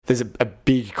there's a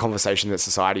big conversation that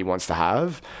society wants to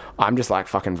have. I'm just like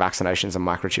fucking vaccinations and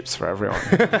microchips for everyone.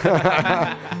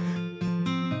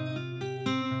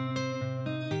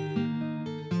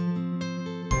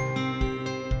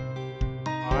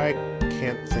 I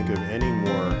can't think of any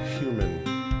more human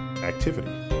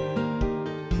activity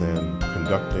than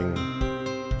conducting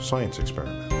science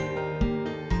experiments.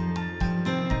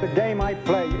 The game I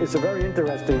play is a very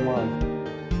interesting one.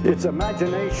 It's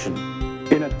imagination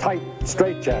in a tight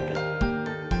straitjacket.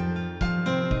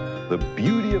 The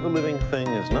beauty of a living thing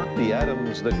is not the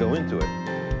atoms that go into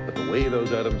it, but the way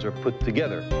those atoms are put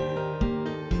together.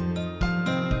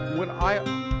 What I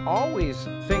always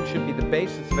think should be the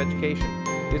basis of education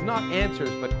is not answers,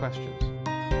 but questions.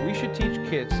 We should teach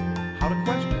kids how to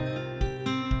question.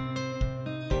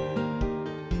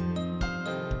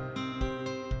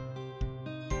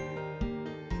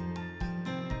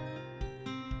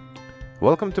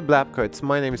 Welcome to Blabcoats.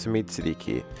 My name is Amit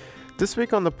Siddiqui. This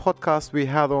week on the podcast we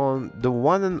had on the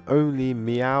one and only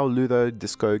Meow-Ludo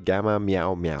Disco Gamma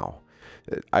Meow Meow.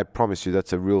 I promise you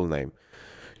that's a real name.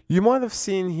 You might have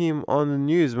seen him on the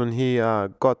news when he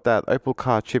got that Opal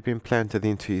car chip implanted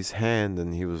into his hand,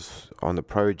 and he was on the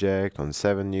project, on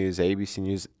 7 News, ABC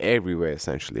News, everywhere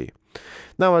essentially.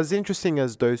 Now, as interesting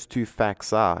as those two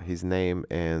facts are, his name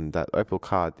and that Opal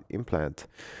card implant,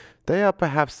 they are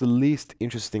perhaps the least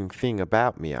interesting thing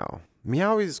about Meow.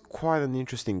 Meow is quite an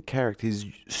interesting character. He's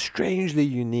strangely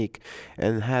unique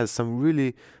and has some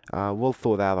really well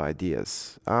thought out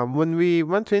ideas. When we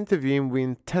went to interview him, we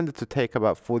intended to take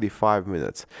about 45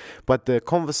 minutes, but the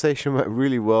conversation went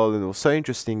really well and it was so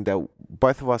interesting that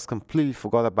both of us completely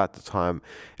forgot about the time,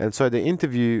 and so the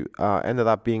interview ended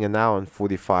up being an hour and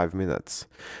 45 minutes.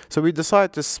 So we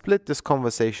decided to split this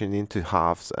conversation into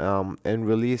halves and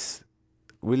release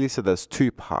it as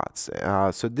 2 parts.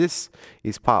 So this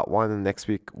is part 1, and next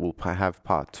week we'll have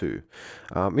part 2.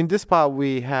 In this part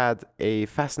we had a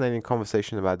fascinating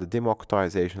conversation about the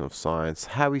democratization of science,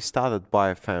 how we started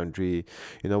Biofoundry,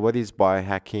 what is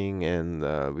biohacking,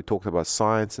 and we talked about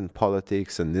science and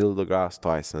politics and deGrasse,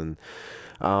 Tyson.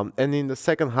 And in the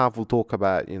second half we'll talk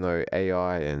about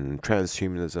AI and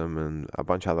transhumanism and a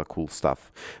bunch of other cool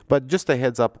stuff. But just a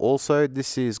heads up also,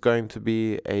 this is going to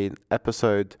be an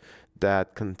episode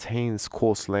that contains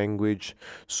coarse language,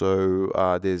 so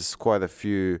there's quite a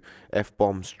few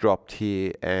F-bombs dropped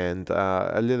here and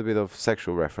a little bit of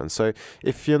sexual reference. So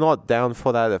if you're not down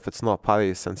for that, if it's not part of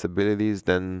your sensibilities,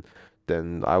 then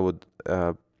I would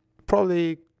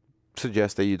probably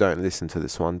suggest that you don't listen to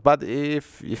this one. But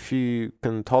if you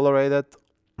can tolerate it,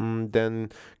 then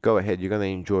go ahead, you're going to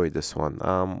enjoy this one.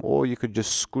 Or you could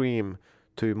just scream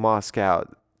to mask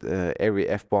out every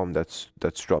F-bomb that's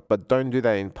dropped, but don't do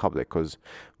that in public because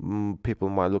people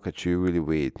might look at you really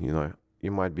weird.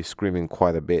 You might be screaming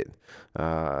quite a bit.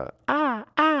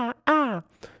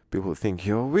 People think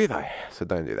you're a weirdo, so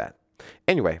don't do that.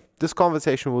 Anyway, this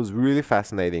conversation was really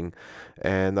fascinating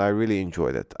and I really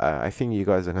enjoyed it. I think you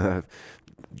guys are gonna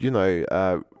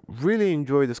really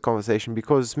enjoy this conversation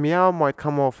because Meow might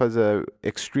come off as a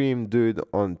extreme dude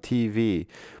on TV,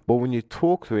 but when you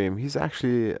talk to him, he's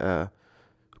actually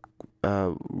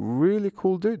really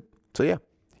cool dude. So yeah,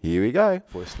 here we go.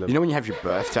 When you have your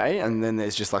birthday and then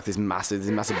there's just like these massive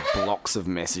blocks of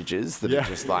messages that are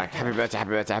just like happy birthday, happy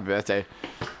birthday, happy birthday.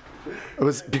 It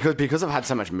was because I've had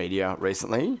so much media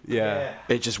recently. Yeah.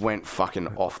 It just went fucking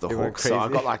off the hook. So I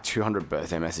got like 200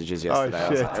 birthday messages yesterday.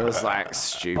 Oh, shit. It was like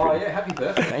stupid. Oh yeah, happy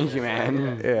birthday. Thank you,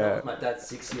 man. Yeah. That was my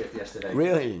dad's 60th yesterday.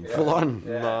 Really? Yeah. Full on.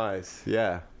 Yeah. Nice.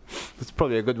 Yeah. That's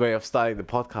probably a good way of starting the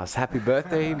podcast. Happy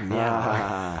birthday,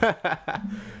 Meow.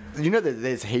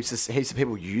 There's heaps of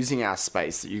people using our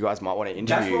space that you guys might want to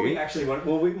interview. That's what we actually want.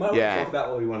 Well, we might want to talk about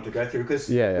what we wanted to go through because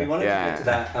we wanted to get to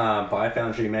that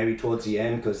Biofoundry maybe towards the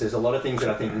end because there's a lot of things that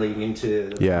I think lead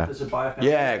into the purpose of Biofoundry.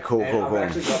 Yeah, cool.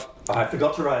 I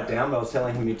forgot to write it down, but I was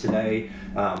telling him today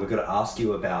we've got to ask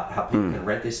you about how people can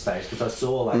rent this space because I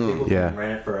saw people can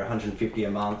rent it for $150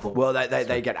 a month. Well,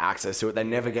 they get access to it. They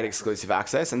never get exclusive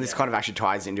access, and this kind of actually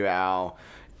ties into our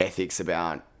ethics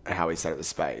about how we set up the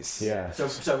space. Yeah. So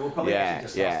we'll probably actually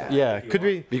discuss that. Yeah. Could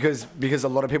we? Because a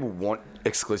lot of people want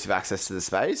exclusive access to the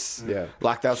space. Yeah.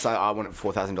 Like they'll say, I want it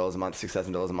 $4,000 a month,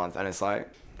 $6,000 a month, and it's like,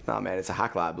 nah, man, it's a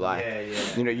hack lab. Like,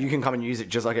 you can come and use it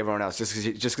just like everyone else. Just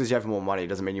because you have more money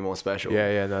doesn't mean you're more special.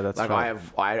 Yeah. No, that's like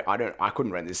right. I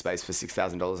couldn't rent this space for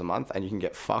 $6,000 a month, and you can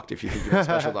get fucked if you think you're more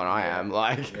special than I am.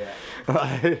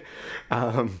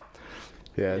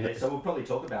 So we'll probably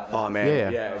talk about that. Oh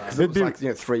man, Yeah. because it was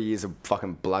like 3 years of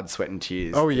fucking blood, sweat, and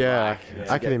tears. Oh yeah,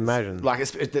 I can imagine. Like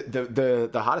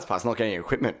the hardest part's not getting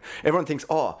equipment. Everyone thinks,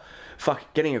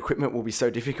 fuck, getting equipment will be so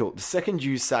difficult. The second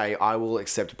you say, I will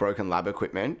accept broken lab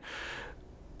equipment,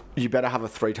 you better have a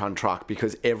 3-ton truck,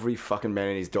 because every fucking man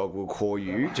and his dog will call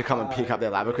you to come and pick up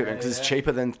their lab equipment, because it's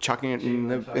cheaper than chucking it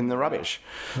in the rubbish.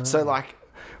 So like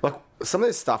some of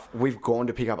this stuff, we've gone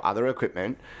to pick up other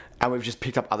equipment, and we've just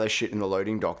picked up other shit in the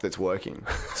loading dock that's working.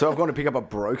 So I've gone to pick up a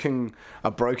broken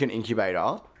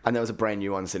incubator, and there was a brand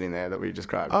new one sitting there that we just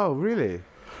grabbed. Oh, really?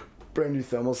 Brand new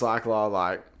thermal cycler,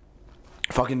 like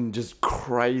fucking just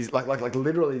crazy. Like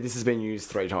literally, this has been used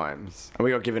 3 times, and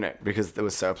we got given it because there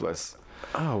was surplus.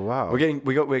 Oh, wow.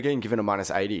 We're getting given a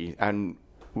 -80, and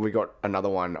we got another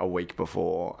one a week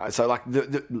before. So like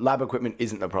the lab equipment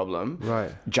isn't the problem.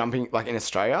 Right. Jumping, like in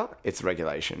Australia, it's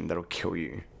regulation that'll kill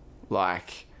you.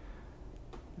 Like,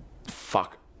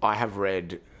 fuck, I have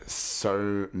read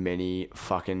so many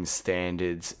fucking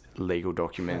standards, legal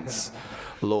documents,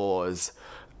 laws,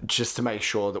 just to make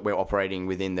sure that we're operating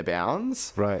within the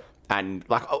bounds. Right. And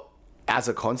like, as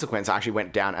a consequence, I actually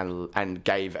went down and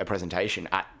gave a presentation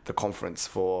at the conference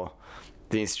for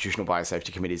the Institutional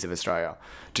Biosafety Committees of Australia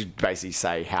to basically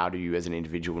say, how do you as an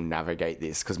individual navigate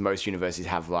this? Because most universities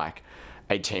have like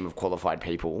a team of qualified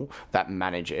people that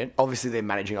manage it. Obviously, they're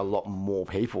managing a lot more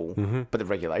people, but the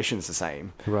regulation's the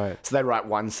same. Right. So they write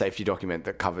one safety document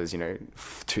that covers,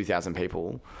 2,000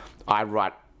 people. I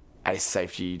write a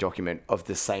safety document of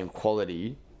the same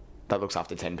quality that looks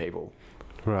after 10 people.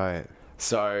 Right.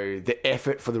 So the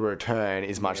effort for the return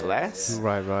is much less.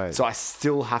 Right. So I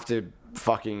still have to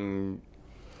fucking...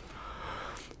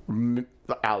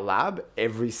 Our lab,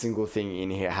 every single thing in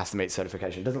here has to meet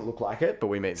certification. It doesn't look like it, but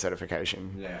we meet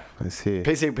certification. Yeah. I see.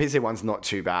 PC1's not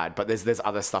too bad, but there's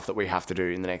other stuff that we have to do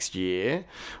in the next year,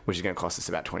 which is going to cost us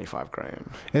about 25 grand.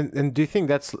 And do you think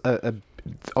that's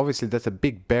obviously that's a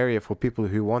big barrier for people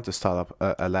who want to start up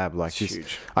a lab like this?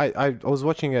 Huge. I was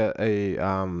watching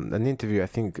an interview, I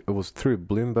think it was through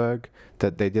Bloomberg,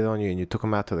 that they did on you, and you took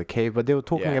them out to the cave, but they were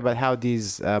talking about how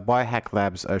these biohack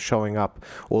labs are showing up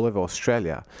all over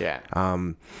Australia. Yeah.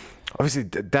 Obviously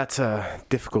that's a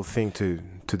difficult thing to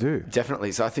do.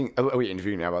 Definitely. So I think, are we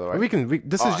interviewing now, by the way?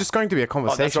 This is just going to be a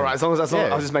conversation. That's all right. As long as that's all,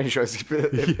 I was just making sure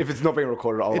if it's not being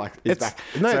recorded, I'll it's back.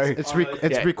 No, so, it's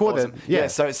recorded. Awesome. Yeah.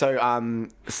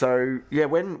 So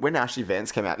when Ashley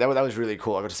Vance came out, that was really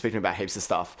cool. I got to speak to him about heaps of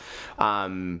stuff.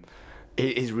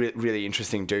 He's really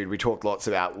interesting dude. We talked lots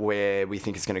about where we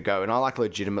think it's going to go, and I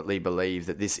legitimately believe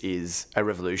that this is a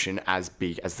revolution as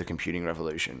big as the computing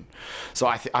revolution. So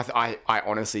I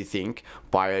honestly think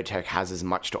biotech has as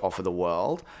much to offer the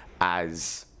world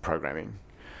as programming,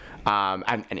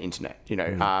 and internet.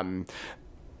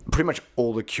 Pretty much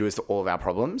all the cures to all of our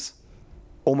problems,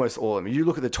 almost all of them. You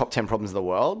look at the top 10 problems of the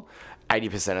world,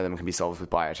 80% of them can be solved with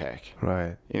biotech.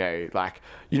 Right.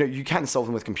 You can solve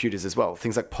them with computers as well.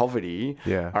 Things like poverty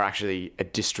are actually a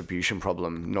distribution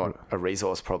problem, not a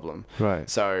resource problem. Right.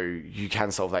 So you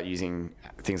can solve that using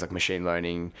things like machine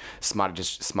learning,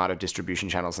 smarter distribution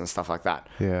channels and stuff like that.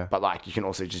 Yeah. But you can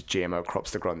also just GMO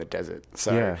crops to grow in the desert.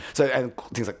 So and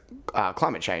things like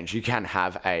climate change, you can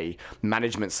have a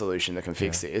management solution that can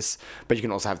fix this, but you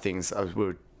can also have things, we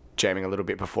were jamming a little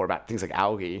bit before about things like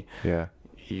algae. Yeah.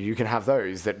 You can have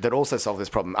those that also solve this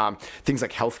problem. Things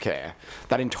like healthcare,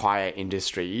 that entire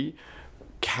industry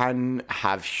can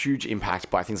have huge impact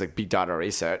by things like big data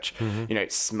research,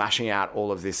 smashing out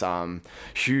all of this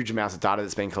huge amounts of data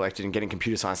that's being collected and getting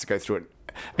computer science to go through it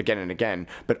again and again.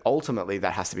 But ultimately,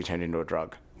 that has to be turned into a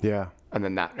drug. Yeah. And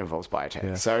then that involves biotech.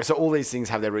 Yeah. So all these things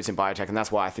have their roots in biotech, and that's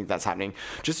why I think that's happening.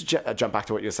 Just to jump back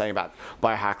to what you were saying about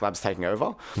biohack labs taking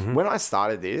over. When I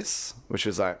started this, which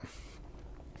was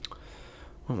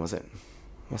when was it?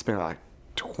 Must have been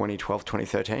 2012,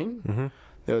 2013.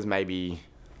 There was maybe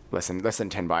less than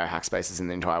 10 biohack spaces in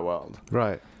the entire world.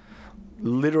 Right.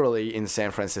 Literally in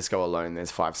San Francisco alone,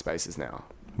 there's 5 spaces now.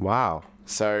 Wow.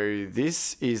 So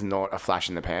this is not a flash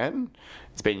in the pan.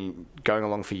 It's been going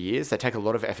along for years. They take a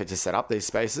lot of effort to set up these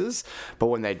spaces, but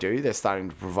when they do, they're starting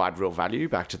to provide real value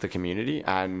back to the community,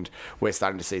 and we're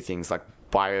starting to see things like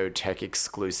biotech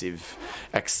exclusive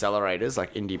accelerators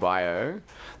like IndieBio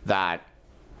that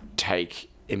take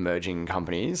emerging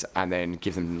companies and then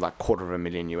give them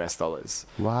 $250,000 US.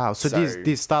 Wow. So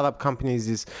these startup companies,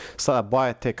 these startup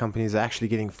biotech companies are actually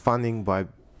getting funding by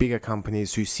bigger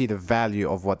companies who see the value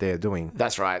of what they're doing.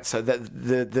 That's right. So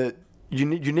you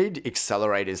need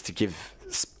accelerators to give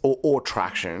or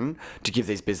traction to give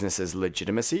these businesses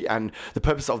legitimacy, and the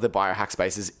purpose of the biohack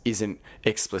spaces isn't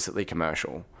explicitly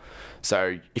commercial.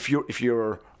 So if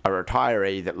you're a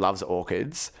retiree that loves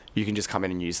orchids, you can just come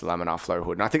in and use the laminar flow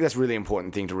hood. And I think that's a really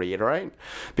important thing to reiterate,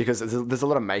 because there's a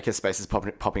lot of maker spaces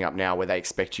popping up now where they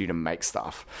expect you to make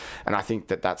stuff. And I think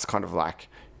that's kind of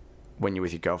when you're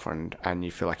with your girlfriend and you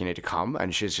feel like you need to come,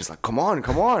 and she's just like, come on.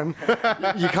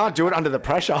 You can't do it under the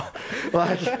pressure.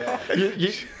 Like,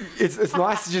 it's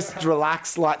nice to just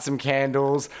relax, light some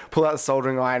candles, pull out the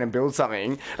soldering iron and build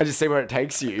something and just see where it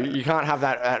takes you. You can't have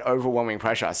that overwhelming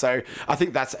pressure. So I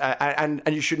think that's, and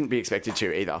you shouldn't be expected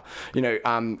to either. You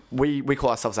know, we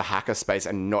call ourselves a hacker space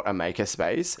and not a maker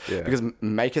space, because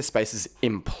maker spaces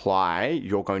imply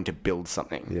you're going to build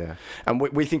something. Yeah. And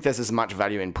we think there's as much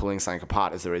value in pulling something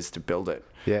apart as there is to build it.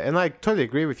 Yeah, and I totally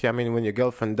agree with you. I mean, when your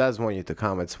girlfriend does want you to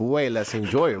come, it's way less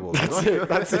enjoyable.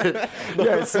 That's it.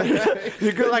 Yeah, so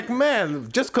you go like, man,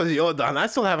 just because you're done, I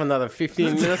still have another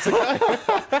 15 minutes to go.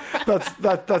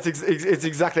 It's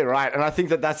exactly right. And I think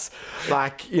that's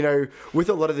like, you know, with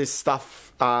a lot of this stuff,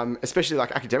 especially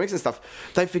like academics and stuff,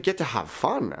 they forget to have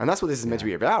fun, and that's what this is meant to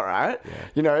be about, right? Yeah.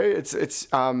 You know, it's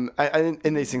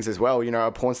in these things as well. You know,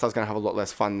 a porn star's going to have a lot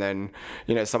less fun than,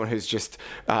 you know, someone who's just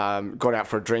gone out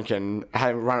for a drink and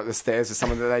had run up the stairs with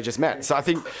someone that they just met. So I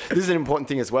think this is an important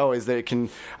thing as well, is that it can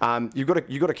you've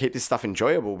got to keep this stuff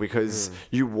enjoyable, because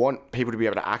you want people to be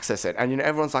able to access it. And you know,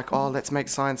 everyone's like, oh, let's make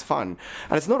science fun,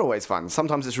 and it's not always fun.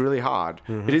 Sometimes it's really hard.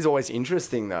 It is always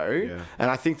interesting though,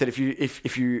 and I think that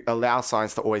if you allow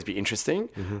science to always be interesting,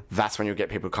 that's when you'll get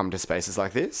people to come to spaces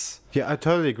like this. Yeah, I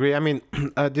totally agree. I mean,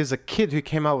 there's a kid who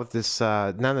came out with this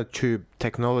nanotube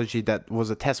technology that was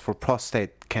a test for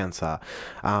prostate cancer,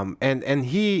 and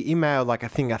he emailed like I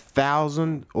think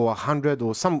 1,000 or 100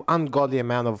 or some ungodly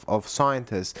amount of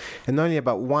scientists, and only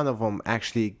about one of them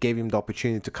actually gave him the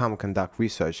opportunity to come and conduct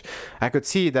research. I could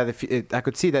see that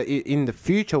in the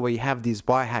future, where you have these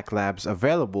biohack labs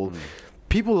available,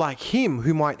 people like him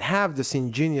who might have this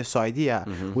ingenious idea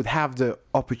would have the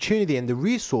opportunity and the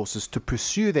resources to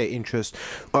pursue their interest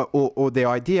or their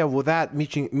idea without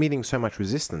meeting so much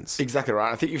resistance. Exactly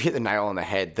right. I think you've hit the nail on the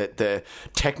head, that the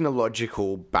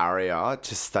technological barrier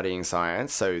to studying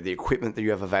science, so the equipment that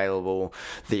you have available,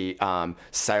 the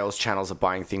sales channels of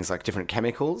buying things like different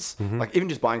chemicals, like even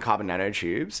just buying carbon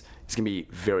nanotubes, it's going to be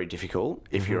very difficult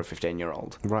if you're a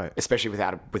 15-year-old, right? Especially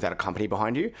without a company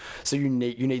behind you. So you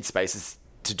need spaces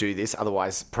to do this.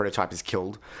 Otherwise, prototype is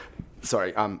killed.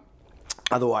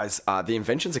 Otherwise, the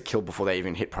inventions are killed before they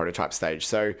even hit prototype stage.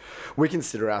 So we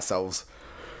consider ourselves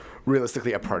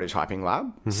realistically a prototyping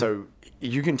lab. So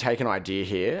you can take an idea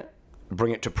here,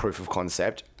 bring it to proof of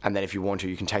concept, and then if you want to,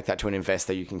 you can take that to an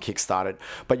investor, you can kickstart it.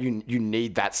 But you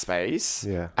need that space,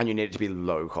 and you need it to be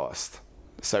low cost.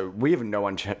 So we have no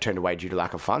one turned away due to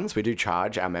lack of funds. We do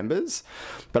charge our members,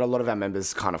 but a lot of our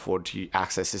members can't afford to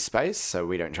access this space, so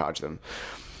we don't charge them.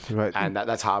 Right. And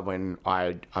that's hard when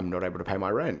I'm not able to pay my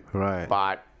rent. Right.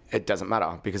 But it doesn't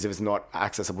matter, because if it's not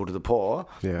accessible to the poor,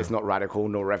 it's not radical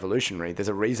nor revolutionary. There's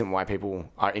a reason why people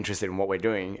are interested in what we're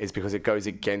doing, is because it goes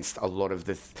against a lot of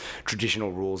the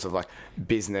traditional rules of like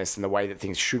business and the way that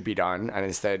things should be done, and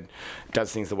instead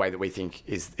does things the way that we think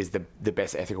is the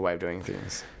best ethical way of doing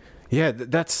things. Yeah,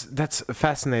 that's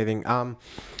fascinating.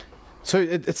 So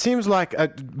it seems like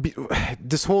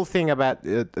this whole thing about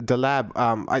the lab.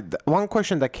 One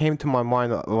question that came to my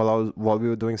mind while we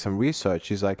were doing some research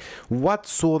is like, what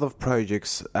sort of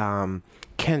projects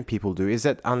can people do? Is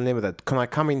that unlimited? Can I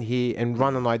come in here and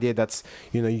run an idea that's,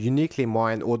 you know, uniquely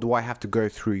mine, or do I have to go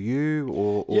through you?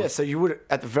 Or yeah, so you would,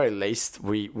 at the very least,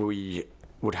 we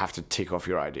would have to tick off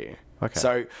your idea. Okay.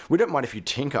 So we don't mind if you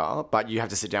tinker, but you have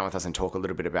to sit down with us and talk a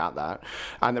little bit about that.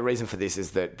 And the reason for this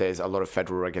is that there's a lot of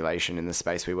federal regulation in the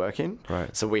space we work in.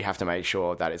 Right. So we have to make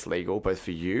sure that it's legal, both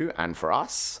for you and for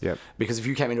us. Yep. Because if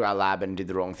you came into our lab and did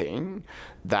the wrong thing,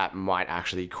 that might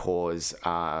actually cause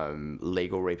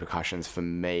legal repercussions for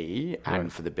me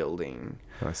and for the building.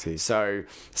 I see. So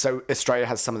Australia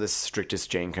has some of the strictest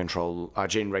gene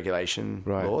regulation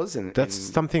laws. That's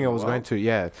something I was going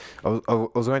to, I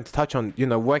was going to touch on. You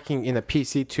know, working in a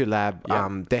PC2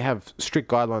 lab, they have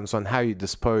strict guidelines on how you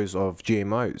dispose of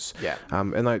GMOs. Yeah.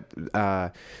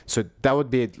 So that would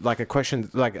be like a question,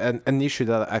 like an issue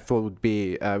that I thought would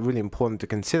be really important to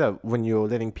consider when you're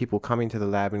letting people come into the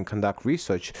lab and conduct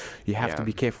research. You have to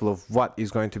be careful of what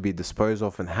is going to be disposed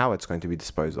of and how it's going to be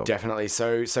disposed of. Definitely.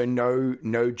 So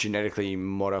no genetically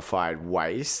modified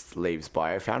waste leaves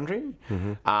Biofoundry.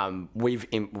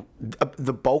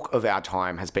 The bulk of our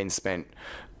time has been spent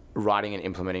writing and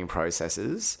implementing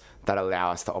processes that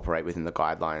allow us to operate within the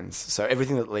guidelines. So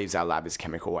everything that leaves our lab is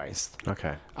chemical waste.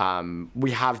 Okay.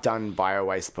 We have done bio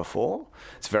waste before.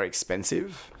 It's very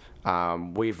expensive.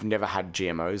 We've never had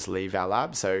GMOs leave our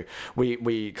lab. So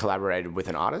we collaborated with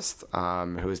an artist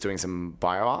who was doing some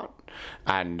bio art,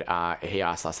 and he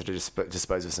asked us to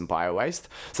dispose of some bio waste.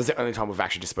 So it's the only time we've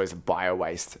actually disposed of bio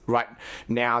waste. Right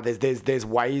now, there's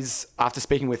ways, after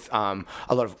speaking with a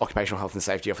lot of occupational health and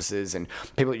safety officers and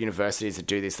people at universities that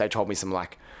do this, they told me some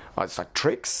it's like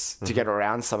tricks to get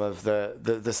around some of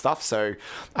the stuff. So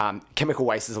chemical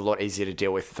waste is a lot easier to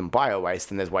deal with than bio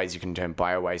waste, and there's ways you can turn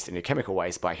bio waste into chemical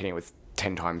waste by hitting it with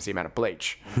 10 times the amount of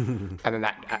bleach, and then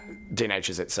that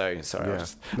denatures it. So sorry,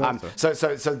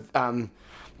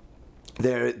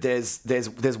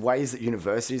 there's ways that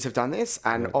universities have done this,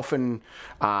 and often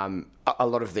a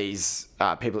lot of these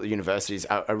people at the universities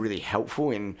are really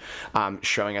helpful in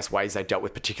showing us ways they dealt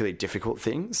with particularly difficult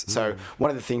things. So one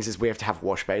of the things is we have to have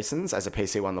wash basins as a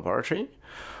PC1 laboratory,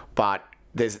 but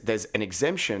there's an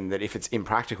exemption that if it's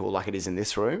impractical, like it is in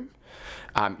this room,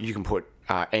 you can put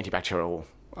antibacterial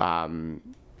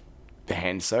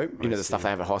hand soap, the stuff they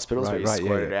have at hospitals where you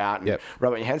squirt it out and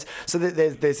rub it on your hands. So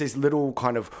there's these little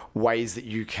kind of ways that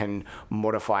you can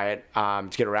modify it to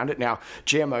get around it. Now,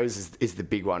 GMOs is the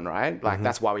big one, right? Like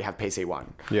that's why we have PC1.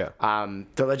 Yeah.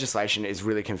 The legislation is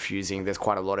really confusing. There's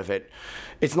quite a lot of it.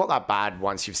 It's not that bad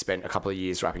once you've spent a couple of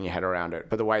years wrapping your head around it,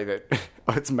 but the way that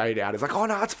it's made out is like, oh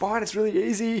no, it's fine. It's really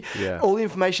easy. Yeah. All the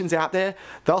information's out there.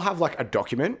 They'll have like a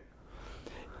document,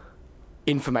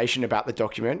 information about the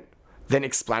document, then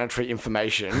explanatory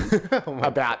information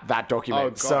about that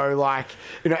document. So like,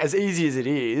 as easy as it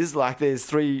is, like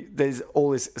there's all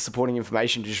this supporting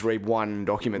information to just read one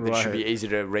document that should be easy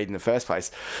to read in the first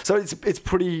place. So it's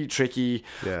pretty tricky.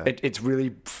 Yeah. It's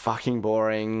really fucking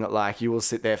boring. Like you will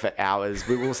sit there for hours.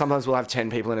 Sometimes we'll have 10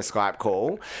 people in a Skype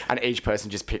call and each person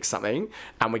just picks something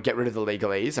and we get rid of the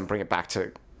legalese and bring it back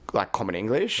to like common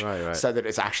English, so that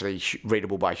it's actually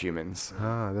readable by humans.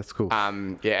 That's cool.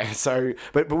 So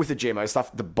but with the GMO stuff,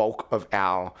 the bulk of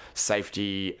our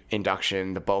safety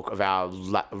induction, the bulk of our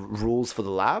rules for the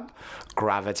lab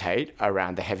gravitate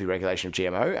around the heavy regulation of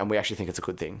GMO, and we actually think it's a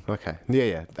good thing. Okay.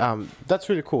 That's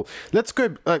really cool. Let's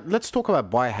go. Let's talk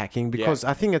about biohacking, because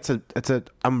I think it's an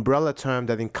umbrella term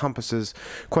that encompasses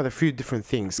quite a few different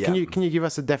things. Can you give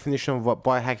us a definition of what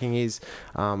biohacking is?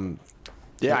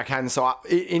 Yeah, I can. So,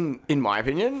 in my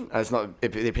opinion, it's not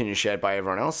the opinion shared by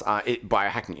everyone else.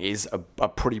 Biohacking is a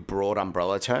pretty broad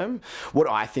umbrella term. What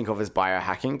I think of as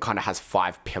biohacking kind of has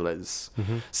 5 pillars.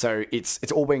 So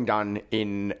it's all being done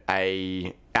in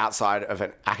outside of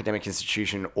an academic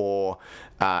institution or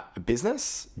a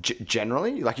business.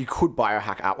 Generally, like you could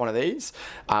biohack out one of these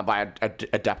by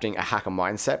adapting a hacker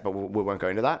mindset, but we won't go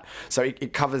into that. So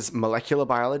it covers molecular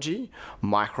biology,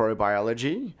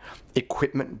 microbiology,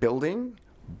 equipment building,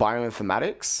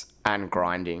 bioinformatics, and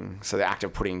grinding. So the act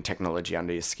of putting technology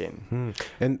under your skin.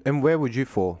 And where would you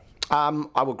fall?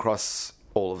 I would cross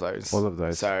all of those. All of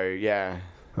those. So yeah.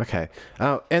 Okay.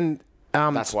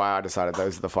 That's why I decided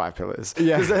those are the 5 pillars.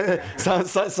 Yeah.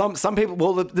 Some people.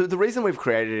 Well, the reason we've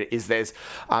created it is there's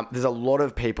a lot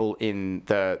of people in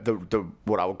the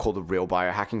what I would call the real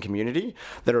biohacking community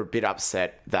that are a bit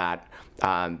upset that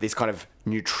these kind of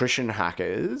nutrition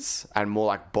hackers and more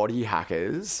like body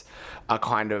hackers are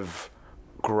kind of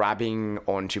grabbing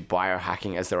onto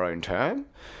biohacking as their own term.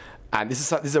 And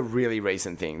this is a really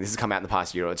recent thing. This has come out in the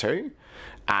past year or two.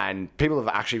 And people have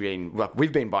actually been, like,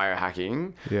 we've been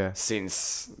biohacking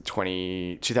since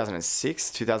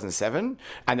 2006, 2007.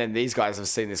 And then these guys have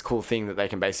seen this cool thing that they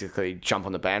can basically jump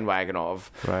on the bandwagon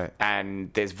of. Right.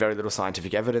 And there's very little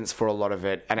scientific evidence for a lot of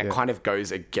it. And it kind of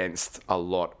goes against a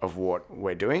lot of what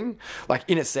we're doing. Like,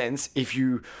 in a sense, if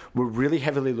you were really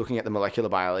heavily looking at the molecular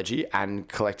biology and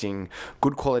collecting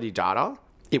good quality data,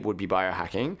 it would be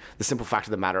biohacking. The simple fact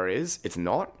of the matter is it's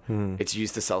not. It's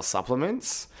used to sell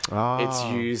supplements. It's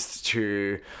used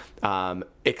to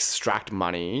extract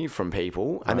money from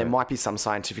people. And there might be some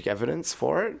scientific evidence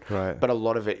for it. Right. But a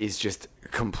lot of it is just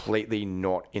completely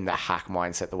not in the hack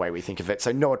mindset the way we think of it.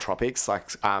 So nootropics,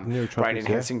 like brain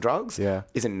enhancing drugs,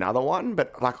 is another one.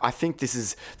 But like I think this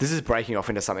is breaking off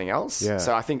into something else. Yeah.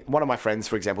 So I think one of my friends,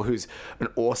 for example, who's an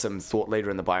awesome thought leader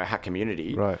in the biohack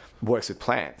community, works with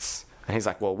plants. And he's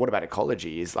like, well, what about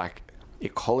ecology? Is like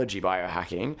ecology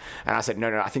biohacking? And I said,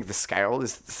 no, I think the scale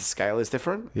is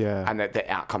different. Yeah. And that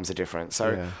the outcomes are different.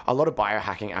 So a lot of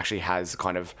biohacking actually has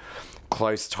kind of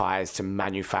close ties to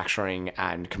manufacturing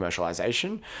and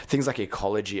commercialization. Things like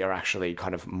ecology are actually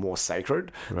kind of more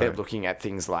sacred. They're looking at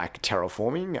things like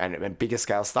terraforming and bigger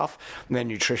scale stuff. And then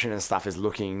nutrition and stuff is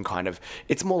looking kind of,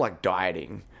 it's more like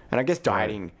dieting. And I guess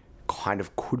dieting kind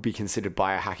of could be considered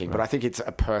biohacking, but I think it's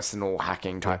a personal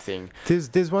hacking type thing.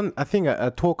 There's one, I think,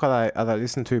 a talk that I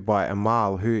listened to by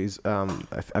Amal, who is,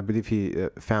 I believe he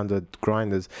founded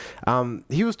Grinders.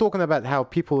 He was talking about how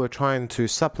people are trying to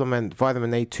supplement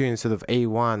vitamin A2 instead of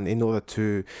A1 in order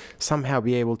to somehow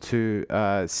be able to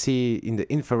see in the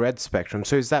infrared spectrum.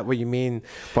 So is that what you mean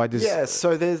by this? Yeah,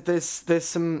 so there's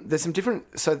some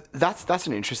different. So that's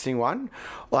an interesting one.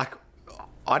 Like,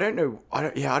 I don't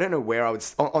know where I would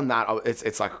on that.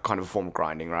 It's like kind of a form of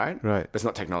grinding, right? Right. But it's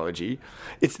not technology.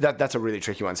 That's a really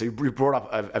tricky one. So you brought up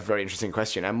a very interesting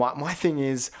question, and my thing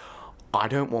is, I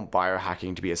don't want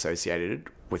biohacking to be associated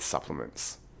with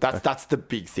supplements. That's the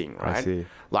big thing, right? I see.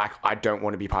 Like, I don't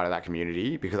want to be part of that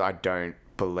community because I don't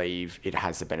believe it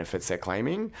has the benefits they're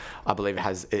claiming. I believe it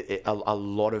has a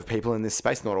lot of people in this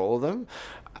space, not all of them,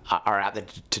 are out there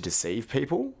to deceive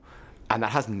people. And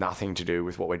that has nothing to do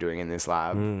with what we're doing in this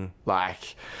lab.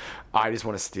 Like, I just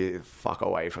want to steer the fuck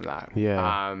away from that.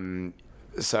 Yeah.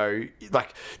 So,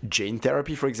 like, gene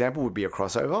therapy, for example, would be a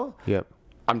crossover. Yep.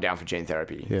 I'm down for gene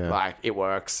therapy. Yeah. Like, it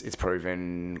works. It's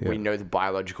proven. Yeah. We know the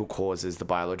biological causes, the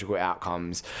biological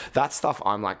outcomes. That stuff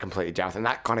I'm, like, completely down with. And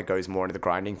that kind of goes more into the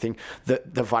grinding thing.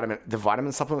 The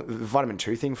vitamin supplement, vitamin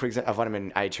 2 thing, for example,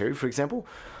 vitamin A2, for example.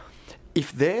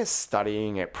 If they're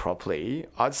studying it properly,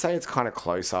 I'd say it's kind of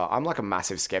closer. I'm like a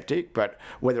massive skeptic, but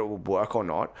whether it will work or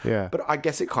not. Yeah. But I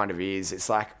guess it kind of is. It's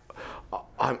like,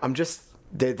 I'm just,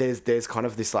 there's kind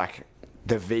of this like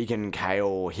the vegan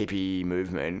kale hippie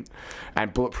movement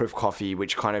and bulletproof coffee,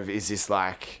 which kind of is this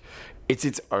like, it's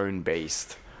its own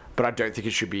beast. But I don't think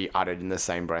it should be uttered in the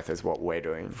same breath as what we're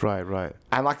doing. Right.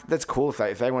 And like, that's cool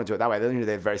if they want to do it that way. Then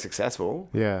they're very successful.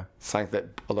 Yeah. Something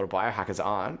that a lot of biohackers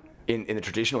aren't. In the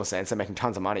traditional sense, they're making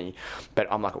tons of money, but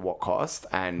I'm like, at what cost?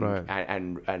 And Right.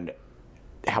 and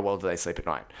how well do they sleep at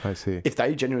night? I see. If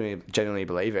they genuinely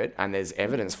believe it and there's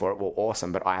evidence for it, well,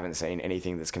 awesome. But I haven't seen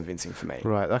anything that's convincing for me.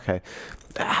 Right. Okay.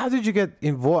 How did you get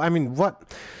involved? I mean, what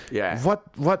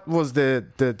was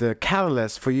the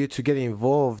catalyst for you to get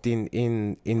involved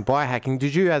in biohacking?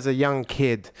 Did you, as a young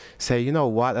kid, say, you know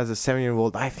what, as a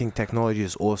 7-year-old, I think technology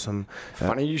is awesome?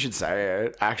 Funny you should say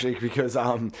it, actually, because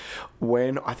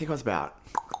when I think I was about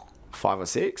 5 or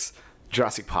 6,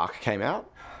 Jurassic Park came out.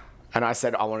 And I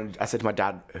said to my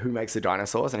dad, who makes the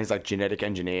dinosaurs? And he's like, genetic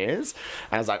engineers.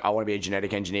 And I was like, I want to be a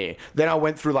genetic engineer. Then I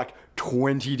went through like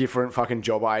 20 different fucking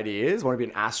job ideas. I want to be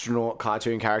an astronaut,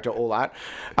 cartoon character, all that.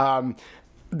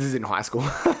 This is in high school.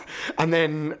 And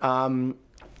then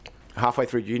halfway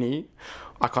through uni,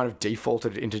 I kind of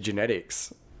defaulted into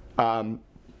genetics.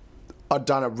 I'd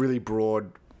done a really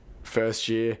broad first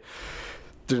year,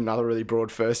 did another really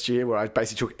broad first year where I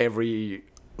basically took every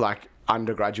like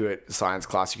undergraduate science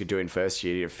class you could do in first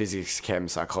year, physics, chem,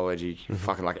 psychology,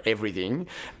 fucking like everything.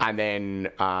 And then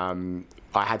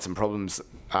I had some problems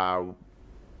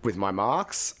with my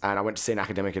marks, and I went to see an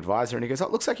academic advisor, and he goes, oh,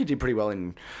 it looks like you did pretty well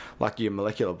in like your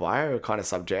molecular bio kind of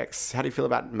subjects. How do you feel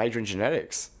about majoring in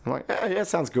genetics? I'm like, yeah,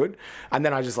 sounds good. And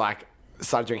then I just like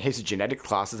started doing heaps of genetic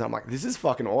classes, and I'm like, this is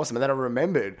fucking awesome. And then I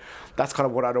remembered that's kind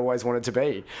of what I'd always wanted to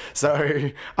be. So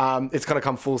it's kind of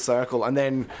come full circle. And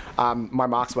then my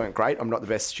marks weren't great. I'm not the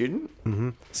best student.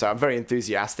 So I'm very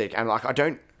enthusiastic, and like, I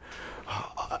don't,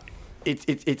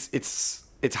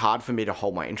 it's hard for me to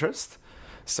hold my interest.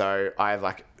 So I have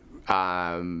like,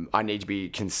 I need to be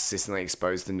consistently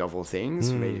exposed to novel things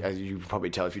for me, as you can probably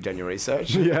tell if you've done your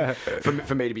research. Yeah.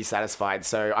 for me to be satisfied.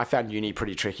 So I found uni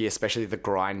pretty tricky, especially the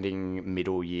grinding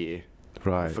middle year.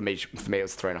 Right. For me, it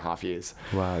was 3.5 years.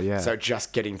 Wow, yeah. So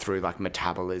just getting through like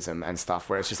metabolism and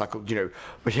stuff, where it's just like,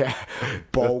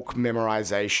 bulk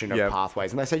memorization of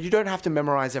pathways. And they say you don't have to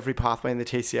memorize every pathway in the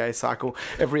TCA cycle,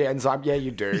 every enzyme. Yeah,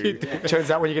 you do. Turns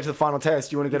out when you get to the final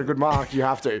test, you want to get a good mark, you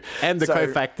have to. And the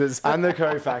cofactors. And the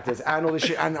cofactors and all this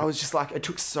shit. And I was just like, it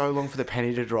took so long for the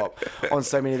penny to drop on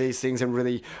so many of these things and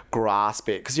really grasp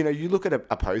it. Because, you look at a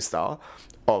poster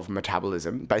of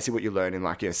metabolism, basically what you learn in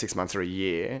like, 6 months or a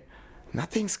year.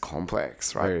 Nothing's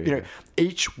complex, right? Yeah.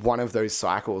 Each one of those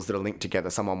cycles that are linked together,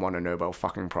 someone won a Nobel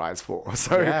fucking Prize for.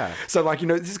 So like,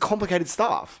 this is complicated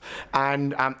stuff,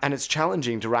 and it's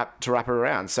challenging to wrap it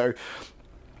around. So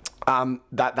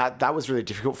that was really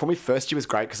difficult for me. First year was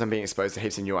great because I'm being exposed to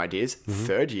heaps of new ideas.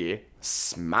 Third year,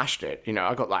 smashed it.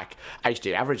 I got like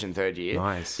HD average in third year.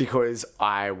 Nice. Because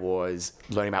I was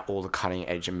learning about all the cutting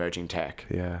edge emerging tech.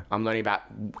 Yeah. I'm learning about,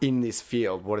 in this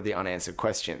field, what are the unanswered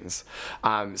questions.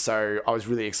 So I was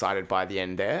really excited by the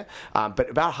end there.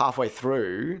 But about halfway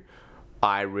through,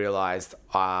 I realized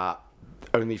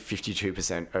only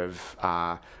 52%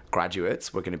 of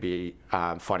graduates were going to be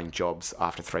finding jobs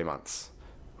after 3 months.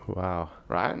 Wow.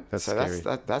 Right? That's so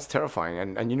scary. that's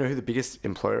terrifying. And you know who the biggest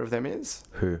employer of them is?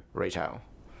 Who? Retail.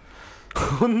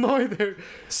 Oh no, they're...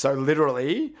 So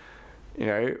literally, you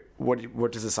know,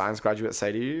 what does a science graduate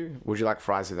say to you? Would you like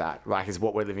fries with that? Like, is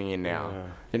what we're living in now. Yeah.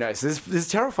 You know, so this is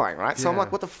terrifying, right? So I'm Yeah.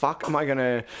 like, what the fuck am I going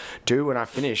to do when I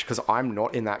finish? Because I'm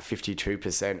not in that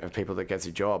 52% of people that gets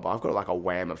a job. I've got like a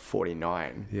wham of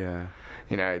 49. Yeah.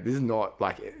 You know, this is not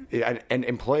like... And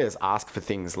employers ask for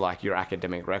things like your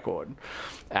academic record.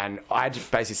 And I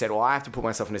just basically said, well, I have to put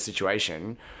myself in a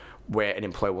situation where an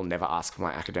employer will never ask for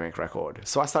my academic record.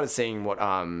 So I started seeing what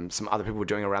some other people were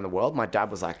doing around the world. My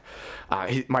dad was like...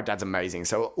 my dad's amazing.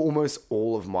 So almost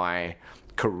all of my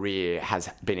career has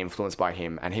been influenced by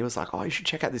him. And he was like, oh, you should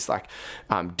check out this like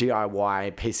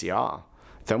DIY PCR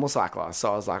thermal cycler.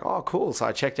 So I was like, oh, cool. So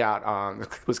I checked out...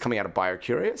 it was coming out of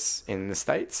BioCurious in the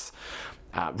States.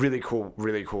 Really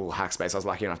cool hack space. I was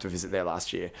lucky enough to visit there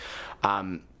last year.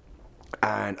 And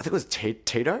I think it was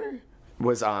Tito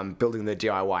was building the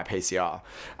DIY PCR.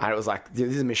 And it was like, this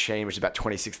is a machine which is about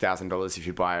 $26,000 if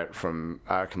you buy it from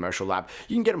a commercial lab.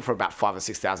 You can get them for about $5,000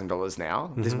 or $6,000 now.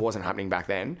 Mm-hmm. This wasn't happening back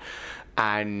then.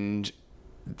 And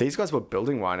these guys were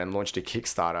building one and launched a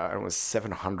Kickstarter, and it was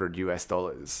 $700 US.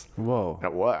 Whoa.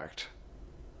 And it worked.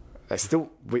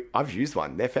 I've used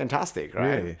one. They're fantastic,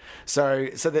 right? Really? So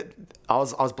that I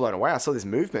was blown away. I saw this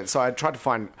movement. So I tried to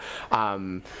find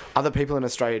other people in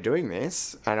Australia doing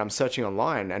this, and I'm searching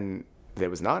online, and there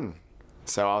was none.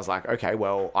 So I was like, okay,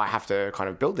 well, I have to kind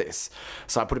of build this.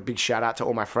 So I put a big shout out to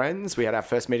all my friends. We had our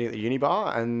first meeting at the uni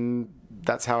bar, and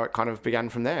that's how it kind of began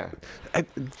from there.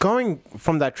 Going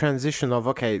from that transition of,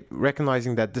 okay,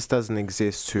 recognizing that this doesn't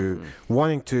exist to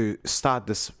wanting to start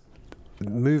this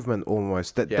movement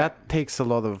almost, that takes a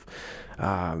lot of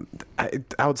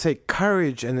I would say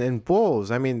courage and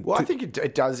balls. I mean, I think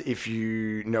it does if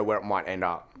you know where it might end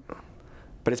up,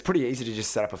 but it's pretty easy to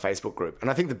just set up a Facebook group. And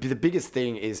I think the biggest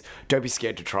thing is, don't be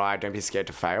scared to try, don't be scared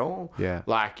to fail.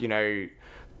 Like, you know,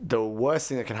 the worst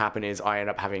thing that can happen is I end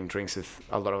up having drinks with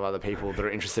a lot of other people that are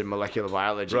interested in molecular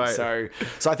biology. Right. So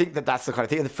I think that's the kind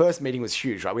of thing. And the first meeting was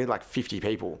huge, right? We had like 50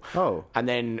 people. Oh. And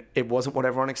then it wasn't what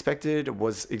everyone expected. It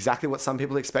was exactly what some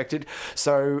people expected.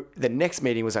 So the next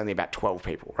meeting was only about 12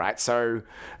 people, right? So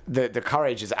the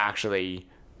courage is actually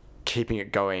keeping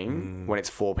it going when it's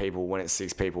 4 people, when it's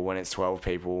 6 people, when it's 12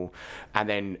 people, and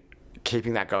then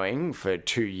keeping that going for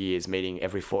 2 years, meeting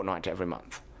every fortnight to every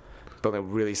month. Building a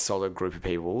really solid group of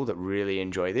people that really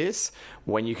enjoy this.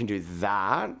 When you can do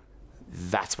that,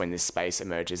 that's when this space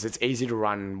emerges. It's easy to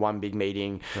run one big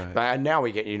meeting. Right. Now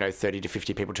we get 30 to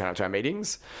 50 people turn up to our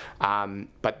meetings.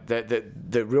 But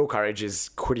the real courage is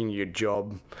quitting your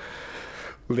job,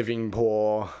 living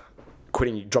poor,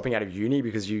 dropping out of uni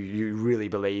because you really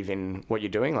believe in what you're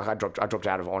doing. Like I dropped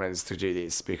out of honours to do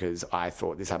this because I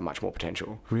thought this had much more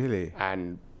potential. Really?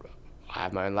 And I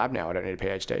have my own lab now. I don't need a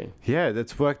PhD. Yeah,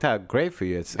 that's worked out great for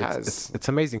you. It's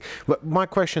amazing. But my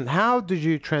question, how did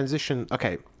you transition?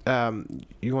 Okay,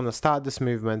 you want to start this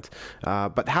movement,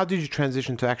 but how did you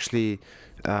transition to actually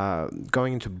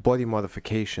going into body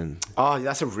modification? Oh,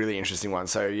 that's a really interesting one.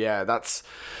 So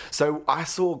so I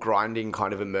saw grinding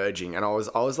kind of emerging, and I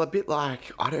was a bit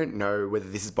like, I don't know whether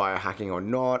this is biohacking or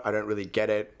not. I don't really get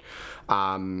it.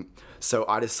 So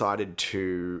I decided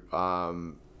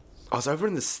to... I was over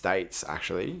in the States,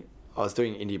 actually. I was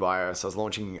doing indie bio, so I was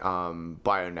launching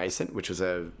Bionascent, which was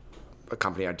a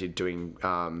company I did doing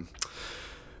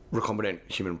recombinant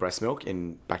human breast milk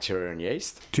in bacteria and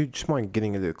yeast. Do you just mind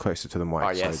getting a little closer to the mic?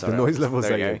 Oh, yeah, sorry. The noise levels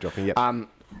There that you you're go. dropping. Yep.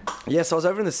 So I was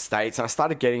over in the States, and I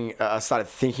started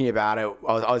thinking about it.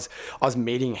 I was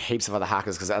meeting heaps of other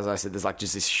hackers because, as I said, there's like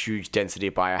just this huge density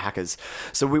of biohackers.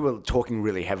 So we were talking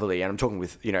really heavily, and I'm talking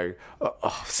with,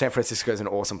 San Francisco is an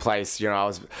awesome place. I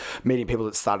was meeting people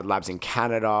that started labs in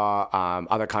Canada,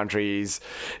 other countries,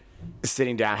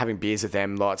 sitting down, having beers with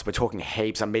them lots. We're talking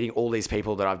heaps. I'm meeting all these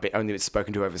people that I've only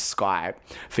spoken to over Skype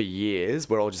for years.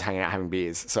 We're all just hanging out having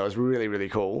beers. So it was really, really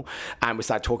cool. And we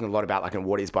started talking a lot about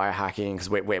what is biohacking,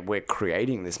 because we're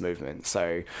creating this movement.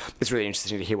 So it's really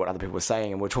interesting to hear what other people were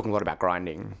saying. And we're talking a lot about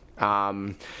grinding.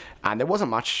 And there wasn't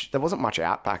much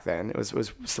out back then. It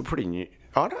was still pretty new.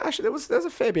 Oh no, actually, there was a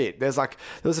fair bit. There's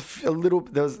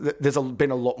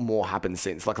been a lot more happened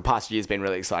since. Like the past year's been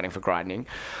really exciting for grinding.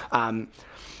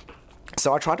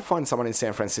 So I tried to find someone in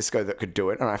San Francisco that could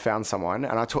do it, and I found someone,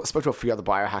 and I spoke to a few other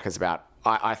biohackers about,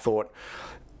 I thought,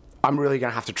 I'm really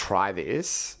going to have to try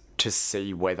this to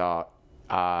see whether,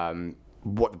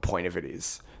 what the point of it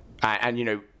is. And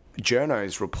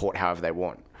journos report however they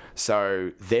want.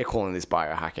 So they're calling this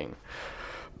biohacking.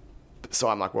 So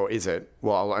I'm like, well, is it?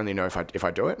 Well, I'll only know if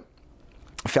I do it.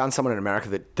 found someone in America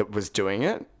that was doing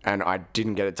it, and I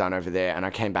didn't get it done over there. And I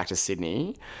came back to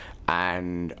Sydney,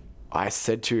 and I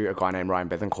said to a guy named Ryan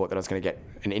Bethencourt that I was going to get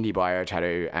an indie bio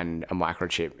tattoo and a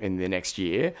microchip in the next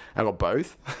year. I got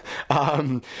both.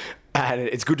 And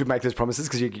it's good to make those promises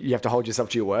because you have to hold yourself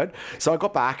to your word. So I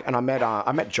got back and I met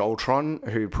Joltron,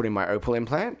 who put in my Opal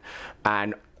implant,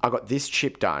 and I got this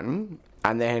chip done.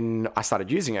 And then I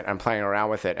started using it and playing around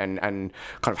with it and kind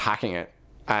of hacking it.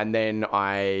 And then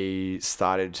I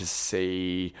started to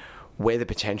see where the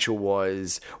potential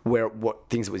was, what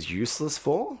things it was useless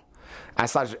for.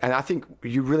 And I think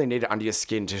you really need it under your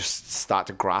skin to start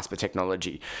to grasp the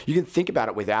technology. You can think about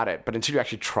it without it, but until you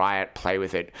actually try it, play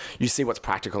with it, you see what's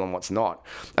practical and what's not.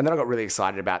 And then I got really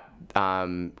excited about,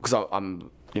 because I'm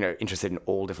interested in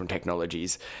all different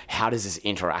technologies. How does this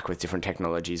interact with different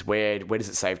technologies? Where does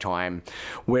it save time?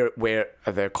 Where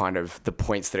are the kind of the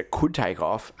points that it could take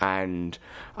off? And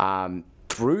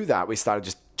through that, we started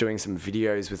just doing some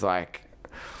videos with like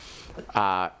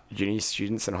uni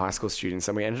students and high school students,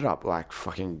 and we ended up like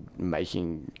fucking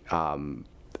making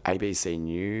ABC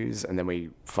News, and then we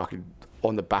fucking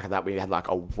on the back of that we had like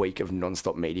a week of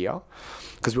non-stop media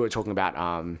because we were talking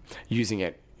about using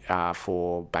it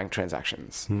for bank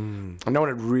transactions. And no one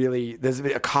had really, there's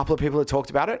a couple of people that talked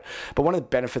about it, but one of the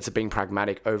benefits of being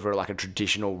pragmatic over like a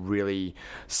traditional really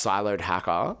siloed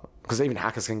hacker, because even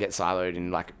hackers can get siloed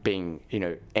in like being,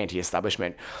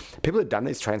 anti-establishment. People had done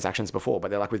these transactions before,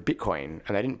 but they're like with Bitcoin,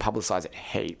 and they didn't publicize it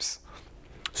heaps.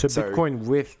 So Bitcoin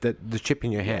with the chip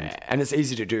in your hand. Yeah, and it's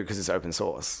easy to do because it's open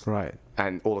source. Right.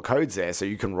 And all the code's there, so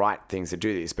you can write things to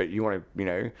do this, but you want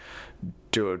to,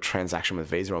 do a transaction with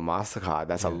Visa or MasterCard,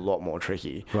 that's a lot more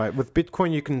tricky. Right. With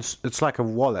Bitcoin, it's like a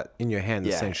wallet in your hand,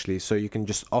 essentially. So you can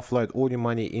just offload all your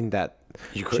money in that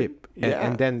chip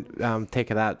and then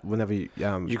take it out whenever you...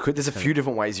 you could. There's a few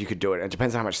different ways you could do it. It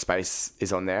depends on how much space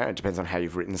is on there. It depends on how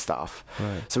you've written stuff.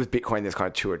 Right. So with Bitcoin, there's kind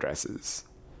of two addresses.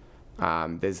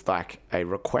 There's like a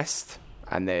request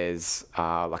and there's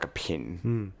like a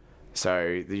PIN. So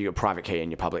your private key and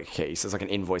your public key. So it's like an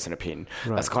invoice and a PIN.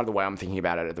 Right. That's kind of the way I'm thinking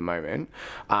about it at the moment.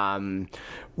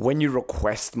 When you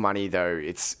request money, though,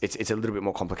 it's a little bit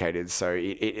more complicated. So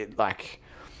it like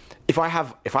if I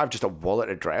have just a wallet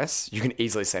address, you can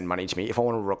easily send money to me. If I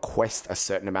want to request a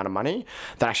certain amount of money,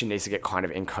 that actually needs to get kind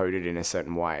of encoded in a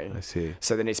certain way. I see.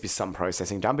 So there needs to be some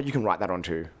processing done, but you can write that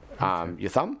onto your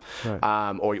thumb,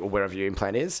 right. or wherever your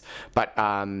implant is. But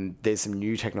there's some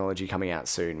new technology coming out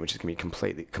soon, which is going to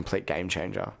be a complete game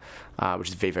changer, which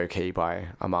is Vivo Key by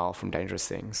Opal from Dangerous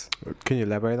Things. Can you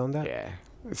elaborate on that? Yeah,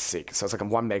 it's sick. So it's like a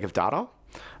 1 meg of data.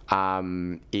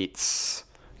 It's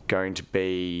going to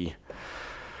be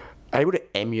able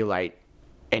to emulate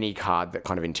any card that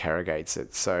kind of interrogates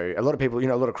it. So a lot of people,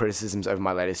 a lot of criticisms over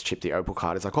my latest chip, the Opal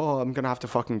card. It's like, I'm going to have to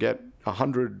fucking get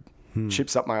 100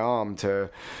 chips up my arm to,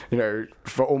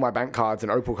 for all my bank cards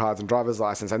and Opal cards and driver's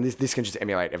license. And this can just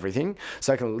emulate everything.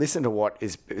 So I can listen to what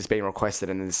is being requested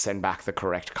and then send back the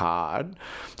correct card.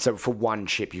 So for one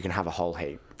chip, you can have a whole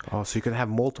heap. Oh, so you can have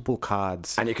multiple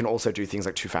cards. And you can also do things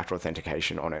like two-factor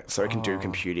authentication on it. So it can do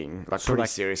computing, pretty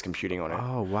serious computing on it.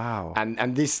 Oh, wow.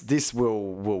 And this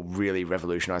will really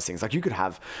revolutionize things. Like you could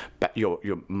have your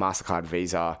MasterCard,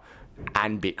 Visa,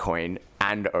 and Bitcoin,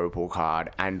 and Opal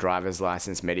card, and driver's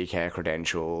license, Medicare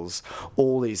credentials,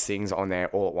 all these things on there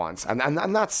all at once. And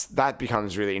that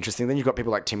becomes really interesting. Then you've got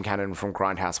people like Tim Cannon from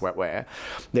Grindhouse Wetware.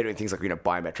 They're doing things like,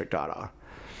 biometric data.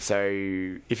 So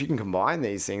if you can combine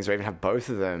these things or even have both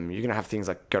of them, you're going to have things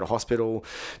like go to hospital,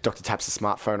 doctor taps a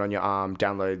smartphone on your arm,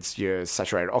 downloads your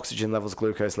saturated oxygen levels,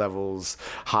 glucose levels,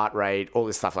 heart rate, all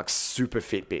this stuff like super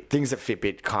Fitbit, things that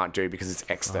Fitbit can't do because it's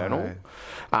external.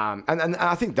 Right. And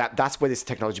I think that's where this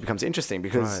technology becomes interesting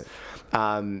because,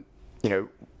 I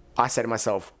say to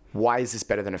myself, why is this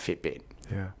better than a Fitbit?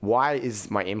 Yeah. Why is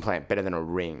my implant better than a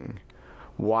ring?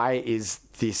 Why is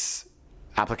this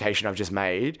application I've just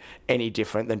made any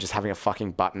different than just having a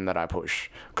fucking button that I push?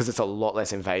 Because it's a lot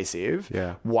less invasive.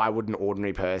 Yeah. Why would an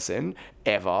ordinary person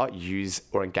ever use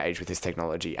or engage with this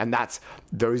technology? And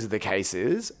those are the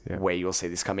cases where you'll see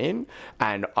this come in.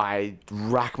 And I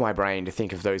rack my brain to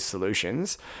think of those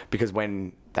solutions because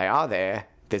when they are there,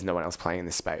 there's no one else playing in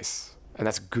this space. And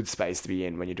that's a good space to be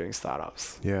in when you're doing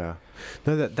startups. Yeah.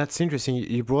 No, that's interesting.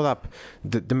 You brought up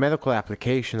the medical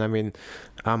application. I mean,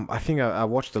 I think I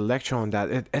watched a lecture on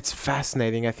that. It's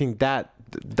fascinating. I think that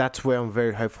that's where I'm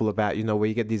very hopeful about, where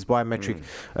you get these biometric,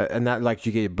 and that, like,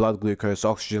 you get your blood glucose,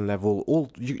 oxygen level, all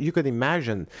you could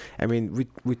imagine. I mean,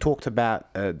 we talked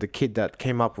about the kid that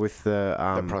came up with the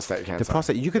prostate cancer. The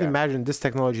prostate. You could imagine this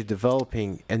technology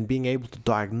developing and being able to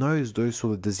diagnose those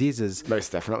sort of diseases.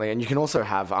 Most definitely. And you can also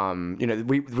have,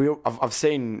 I've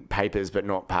seen papers, but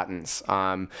not patents,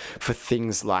 for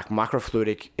things like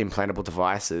microfluidic implantable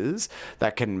devices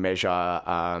that can measure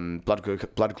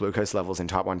blood glucose levels in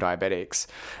type 1 diabetics,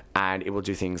 and it will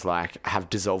do things like have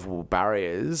dissolvable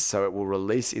barriers, so it will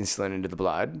release insulin into the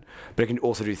blood, but it can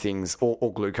also do things,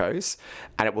 or glucose,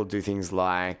 and it will do things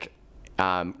like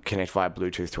connect via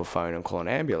Bluetooth to a phone and call an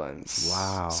ambulance.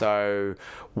 Wow. So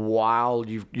while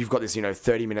you've got this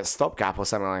 30-minute stopgap or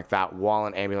something like that, while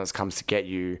an ambulance comes to get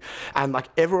you, and like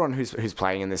everyone who's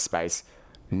playing in this space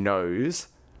knows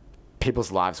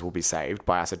people's lives will be saved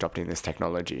by us adopting this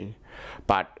technology,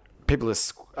 but people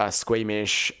are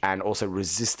squeamish and also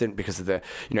resistant because of the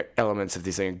elements of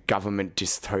this government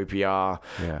dystopia,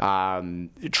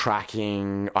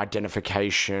 tracking,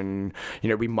 identification.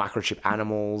 We microchip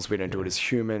animals. We don't do it as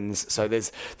humans. So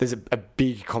there's a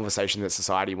big conversation that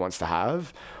society wants to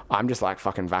have. I'm just like,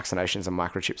 fucking vaccinations and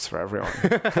microchips for everyone.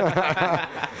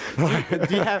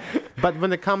 But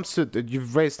when it comes to,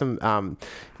 you've raised them,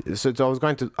 so I was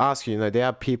going to ask you, there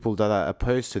are people that are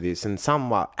opposed to this, and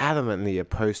some are adamantly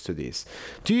opposed to this.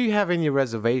 Do you have any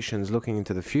reservations looking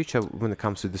into the future when it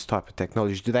comes to this type of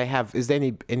technology? Is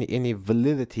there any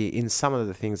validity in some of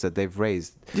the things that they've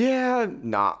raised? Yeah,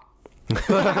 nah.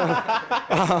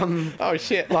 Oh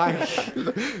shit! Like,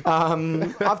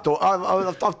 I've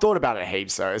thought about it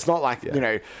heaps. So it's not like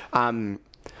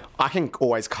I can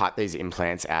always cut these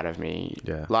implants out of me.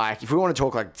 Yeah. Like, if we want to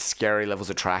talk like scary levels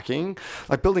of tracking,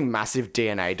 like building massive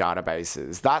DNA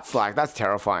databases, that's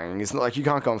terrifying. It's not like you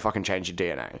can't go and fucking change your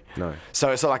DNA. No.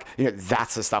 So like,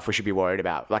 that's the stuff we should be worried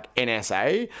about. Like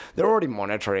NSA, they're already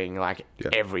monitoring like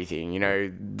everything.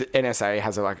 The NSA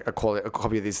has a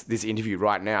copy of this interview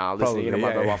right now, listening in on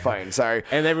my mobile phone. So,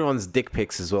 and everyone's dick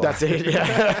pics as well. That's it.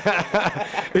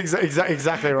 Yeah.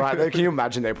 Exactly right. Can you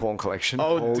imagine their porn collection?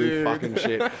 Oh, holy dude. fucking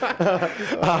shit.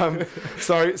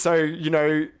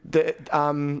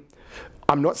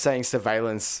 I'm not saying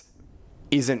surveillance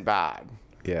isn't bad.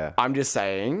 Yeah. I'm just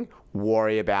saying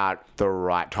worry about the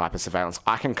right type of surveillance.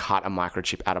 I can cut a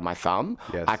microchip out of my thumb.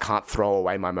 Yes. I can't throw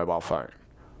away my mobile phone.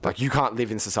 Like, you can't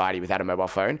live in society without a mobile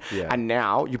phone. Yeah. And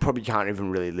now you probably can't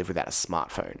even really live without a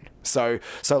smartphone. So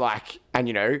like, and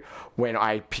when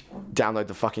I download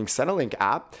the fucking Centrelink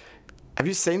app, have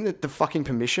you seen the fucking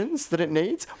permissions that it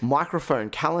needs? Microphone,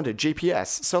 calendar,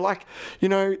 GPS. So like,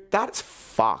 that's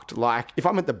fucked. Like, if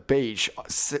I'm at the beach,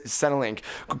 Centrelink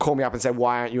could call me up and say,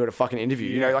 why aren't you at a fucking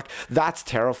interview? Like, that's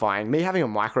terrifying. Me having a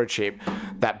microchip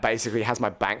that basically has my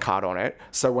bank card on it,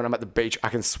 so when I'm at the beach, I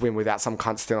can swim without some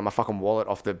cunt stealing my fucking wallet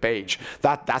off the beach.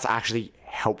 That's actually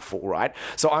helpful, right?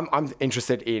 So I'm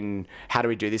interested in, how do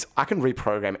we do this? I can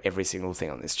reprogram every single thing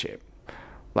on this chip.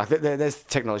 Like, there's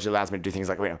technology that allows me to do things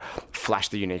like, flash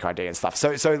the unique ID and stuff.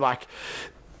 So like,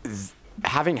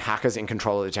 having hackers in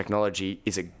control of the technology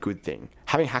is a good thing.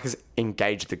 Having hackers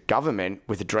engage the government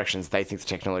with the directions they think the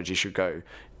technology should go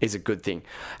is a good thing.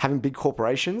 Having big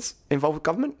corporations involved with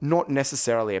government, not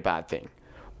necessarily a bad thing.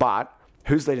 But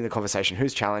who's leading the conversation?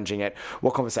 Who's challenging it?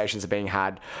 What conversations are being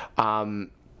had?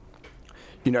 I'm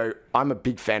a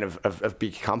big fan of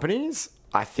big companies.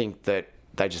 I think that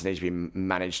they just need to be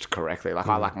managed correctly. Like,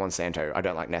 I like Monsanto. I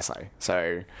don't like Nestle.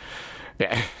 So,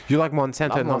 yeah. You like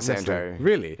Monsanto, Love not Monsanto. Nestle?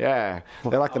 Really? Yeah.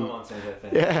 They're like I'm a Monsanto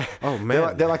fan. Yeah. Oh,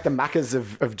 man. They're like the Maccas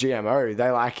of GMO.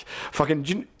 They like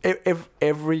fucking...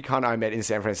 Every cunt I met in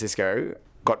San Francisco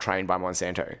got trained by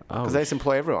Monsanto, because they just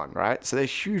employ everyone, right? So they're a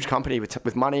huge company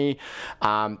with money.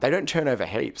 They don't turn over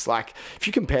heaps. Like, if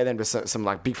you compare them to some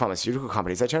like big pharmaceutical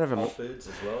companies, they turn over... Whole Foods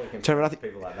as well. You Turn over can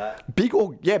people like that. Big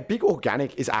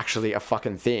organic is actually a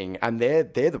fucking thing, and they're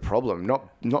the problem,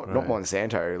 not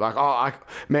Monsanto. Like,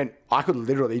 I could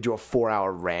literally do a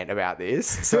 4-hour rant about this,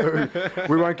 so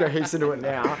we won't go heaps into it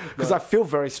now, because I feel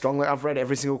very strongly. I've read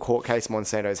every single court case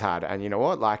Monsanto's had, and you know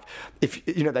what? Like, if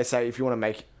they say if you want to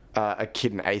make a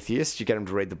kid an atheist, you get him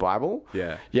to read the Bible.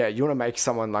 Yeah. You want to make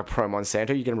someone like pro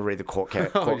Monsanto, you get him to read the court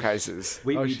cases.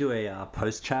 We do a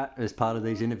post chat as part of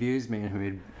these interviews. Me and him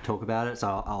would talk about it,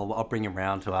 so I'll bring him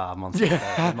round to our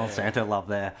Monsanto love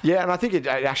there. Yeah, and I think it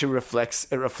actually reflects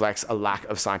a lack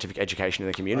of scientific education in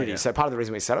the community. So part of the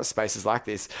reason we set up spaces like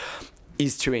this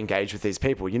is to engage with these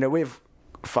people. We've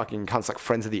fucking cunts like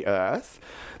Friends of the Earth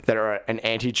that are an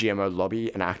anti-GMO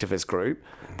lobby and activist group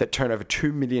that turn over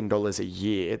 $2 million a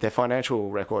year. Their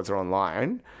financial records are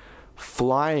online,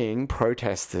 flying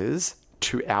protesters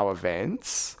to our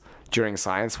events during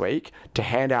Science Week to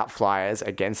hand out flyers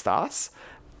against us,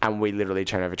 and we literally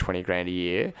turn over 20 grand a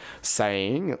year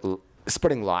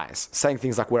spreading lies, saying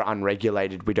things like we're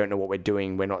unregulated, we don't know what we're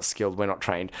doing, we're not skilled, we're not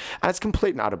trained. And it's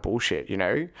complete and utter bullshit, you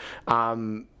know?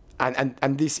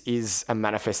 And this is a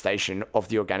manifestation of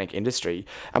the organic industry.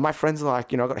 And my friends are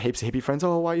like, you know, I've got heaps of hippie friends.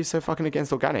 Oh, why are you so fucking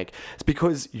against organic? It's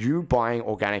because you buying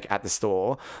organic at the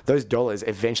store, those dollars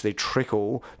eventually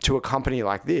trickle to a company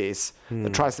like this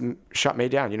that tries to shut me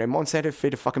down. You know, Monsanto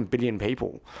feed a fucking billion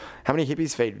people. How many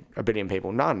hippies feed a billion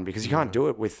people? None, because you can't do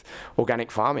it with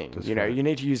organic farming. That's right. You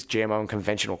need to use GMO and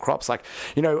conventional crops. Like,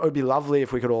 you know, it would be lovely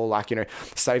if we could all, like, you know,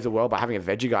 save the world by having a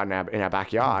veggie garden in our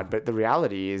backyard. But the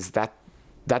reality is that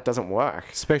doesn't work.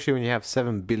 Especially when you have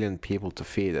 7 billion people to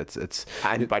feed.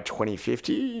 And by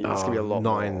 2050, it's going to be a lot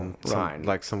more.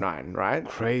 Nine, right?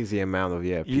 Crazy amount of,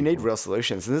 people. You need real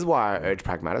solutions. And this is why I urge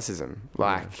pragmatism.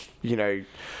 Like, you know,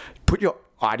 put your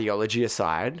ideology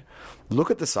aside,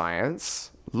 look at the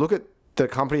science, look at the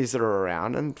companies that are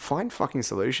around and find fucking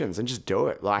solutions and just do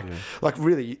it. Like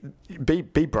really be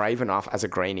brave enough as a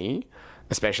greenie,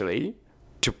 especially,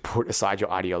 to put aside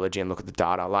your ideology and look at the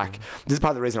data. Like, this is part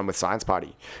of the reason I'm with Science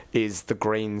Party, is the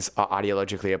Greens are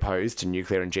ideologically opposed to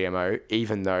nuclear and GMO,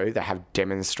 even though they have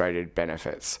demonstrated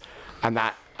benefits. And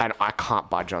I can't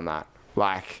budge on that.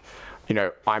 Like, you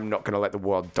know, I'm not going to let the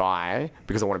world die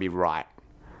because I want to be right.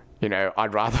 You know,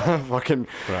 I'd rather fucking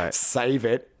save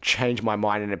it, change my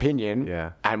mind and opinion.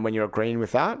 Yeah. And when you're agreeing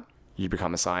with that, you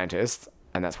become a scientist.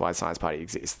 And that's why the Science Party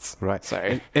exists. Right.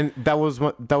 So, and that was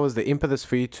the impetus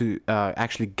for you to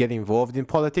actually get involved in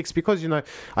politics, because, you know,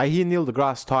 I hear Neil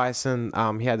deGrasse Tyson,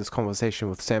 he had this conversation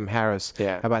with Sam Harris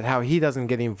about how he doesn't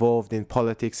get involved in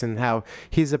politics and how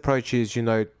his approach is, you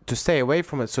know, to stay away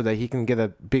from it so that he can get a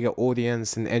bigger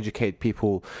audience and educate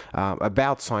people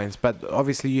about science. But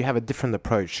obviously you have a different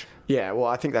approach. Yeah, well,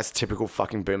 I think that's typical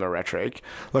fucking boomer rhetoric.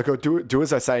 Like, oh, do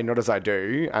as I say, not as I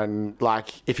do. And,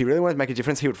 like, if he really wanted to make a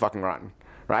difference, he would fucking run,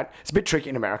 right? It's a bit tricky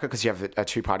in America because you have a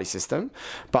two-party system.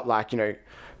 But, like, you know,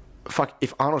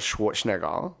 if Arnold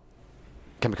Schwarzenegger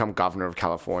can become governor of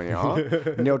California,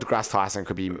 Neil deGrasse Tyson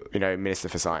could be, you know, Minister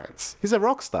for Science. He's a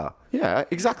rock star. Yeah,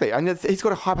 exactly. And he's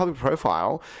got a high public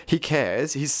profile. He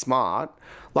cares. He's smart.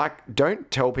 Like, don't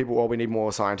tell people, oh, we need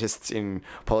more scientists in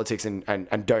politics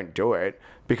and don't do it,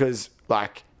 because,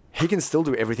 like, he can still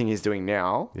do everything he's doing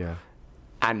now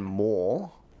and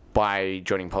more by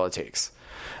joining politics.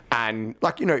 And,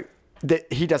 like, you know,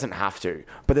 he doesn't have to,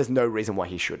 but there's no reason why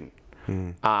he shouldn't.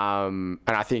 And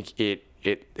I think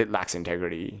it lacks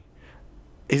integrity.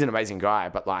 He's an amazing guy,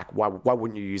 but, like, why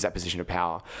wouldn't you use that position of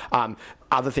power?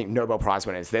 Other thing, Nobel Prize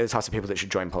winners, they're the types of people that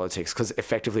should join politics, because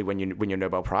effectively when you win your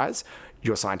Nobel Prize,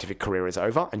 your scientific career is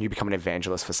over and you become an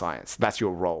evangelist for science. That's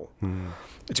your role.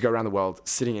 To go around the world,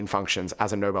 sitting in functions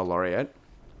as a Nobel laureate,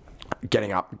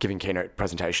 getting up, giving keynote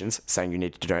presentations, saying you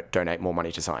need to donate more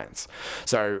money to science.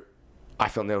 So I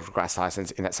feel Neil deGrasse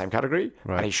Tyson's in that same category,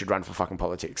 and he should run for fucking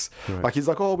politics. Like, he's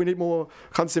like, oh, we need more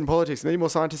cunts in politics, we need more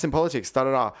scientists in politics,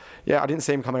 da-da-da. Yeah, I didn't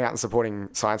see him coming out and supporting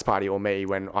Science Party or me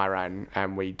when I ran,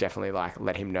 and we definitely, like,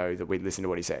 let him know that we'd listen to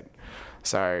what he said.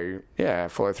 So, yeah,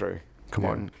 follow through. Come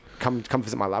on. Come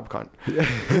visit my lab, cunt.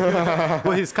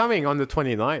 Well, he's coming on the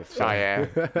 29th. So. Oh,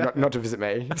 yeah. not to visit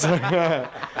me.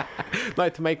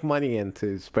 Like, to make money and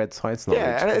to spread science knowledge.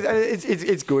 Yeah, and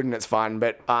it's good and it's fun,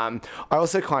 but I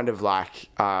also kind of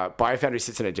like Biofoundry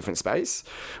sits in a different space,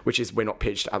 which is we're not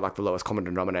pitched at, like, the lowest common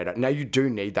denominator. Now, you do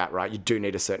need that, right? You do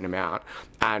need a certain amount.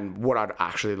 And what I'd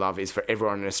actually love is for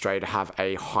everyone in Australia to have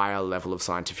a higher level of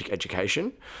scientific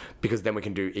education, because then we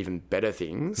can do even better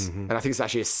things. And I think it's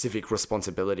actually a civic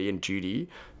responsibility and duty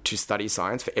to study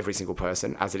science for every single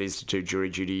person, as it is to do jury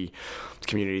duty,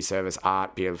 community service,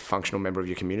 art, be a functional member of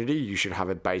your community. You should have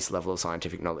a base level of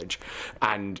scientific knowledge.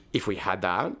 And if we had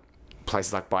that,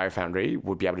 places like Biofoundry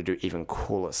would be able to do even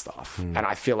cooler stuff. And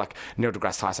I feel like Neil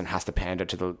deGrasse Tyson has to pander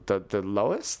to the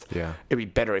lowest. Yeah. It'd be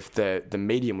better if the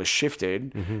medium was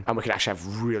shifted and we could actually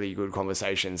have really good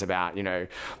conversations about, you know,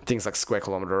 things like square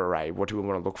kilometre array. What do we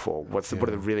want to look for? What are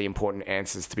the really important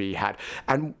answers to be had?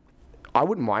 And I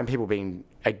wouldn't mind people being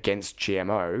against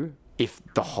GMO if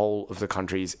the whole of the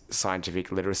country's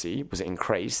scientific literacy was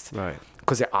increased. Right.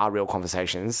 Because there are real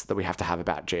conversations that we have to have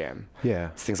about GM.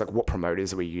 Yeah. It's things like, what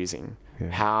promoters are we using? Yeah.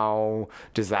 How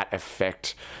does that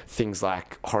affect things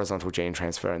like horizontal gene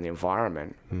transfer in the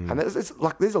environment? And there's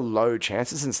low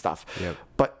chances and stuff. Yep.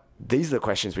 But these are the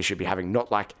questions we should be having,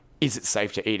 not like, is it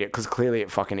safe to eat it? Because clearly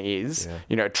it fucking is. Yeah.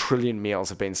 You know, 1 trillion meals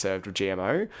have been served with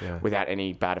GMO Yeah. without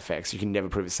any bad effects. You can never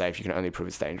prove it's safe. You can only prove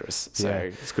it's dangerous. So Yeah.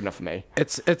 it's good enough for me.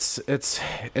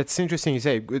 It's interesting you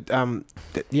say.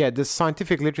 The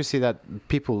scientific literacy that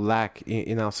people lack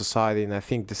in our society, and I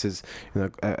think this is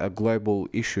a global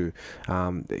issue,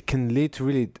 it can lead to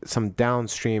really some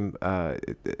downstream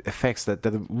effects that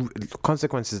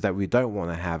consequences that we don't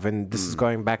want to have. And this is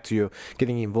going back to your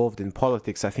getting involved in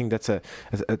politics. I think that's a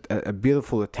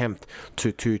beautiful attempt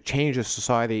to change a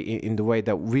society in the way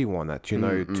that we want it,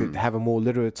 to have a more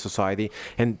literate society,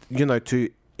 and to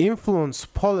influence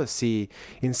policy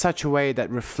in such a way that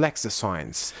reflects the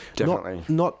science. Definitely.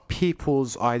 Not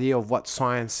people's idea of what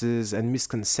science is and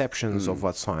misconceptions of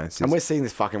what science is. And we're seeing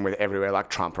this fucking with everywhere, like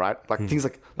Trump, right? Like things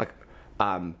like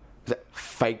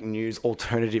fake news,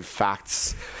 alternative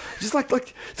facts. Just like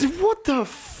what the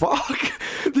fuck?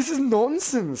 This is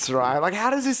nonsense, right? Like,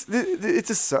 how does this? It's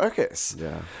a circus.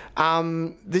 Yeah.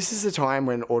 This is a time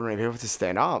when ordinary people have to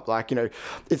stand up. Like,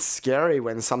 it's scary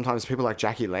when sometimes people like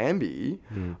Jackie Lambie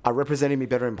are representing me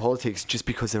better in politics just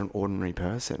because they're an ordinary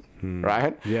person,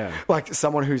 right? Yeah. Like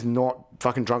someone who's not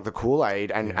fucking drunk the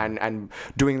Kool-Aid and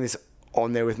doing this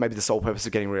on there with maybe the sole purpose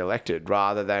of getting re-elected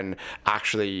rather than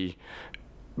actually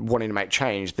wanting to make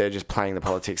change. They're just playing the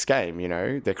politics game,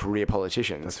 they're career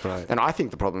politicians. That's right. And I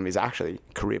think the problem is actually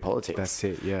career politics. That's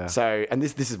it, yeah. So, and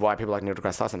this is why people like Neil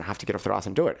deGrasse Tyson have to get off their ass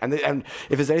and do it. And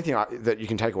if there's anything that you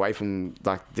can take away from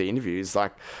like the interviews,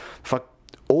 like fuck,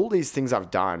 all these things I've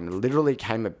done literally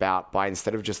came about by,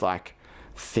 instead of just like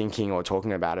thinking or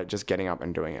talking about it, just getting up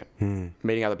and doing it.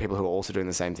 Meeting other people who are also doing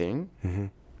the same thing. And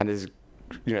there's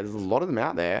a lot of them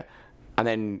out there, and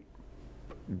then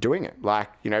doing it, like,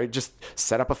 just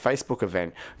set up a Facebook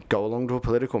event, go along to a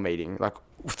political meeting, like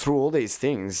through all these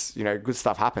things, good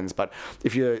stuff happens. But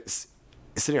if you're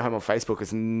sitting at home on Facebook,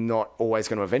 it's not always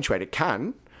going to eventuate. It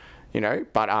can,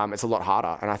 but it's a lot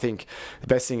harder. And I think the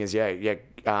best thing is, if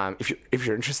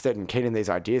you're interested and keen in these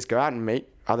ideas, go out and meet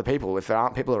other people. If there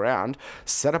aren't people around,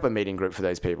 set up a meeting group for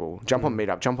those people. Jump on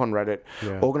Meetup, jump on Reddit,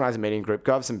 organize a meeting group,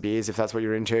 go have some beers if that's what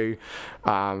you're into.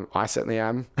 I certainly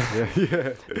am.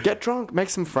 Get drunk, make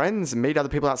some friends, meet other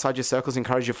people outside your circles,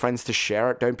 encourage your friends to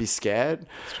share it. Don't be scared.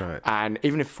 That's right. And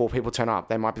even if 4 people turn up,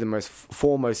 they might be the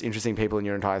four most interesting people in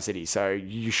your entire city. So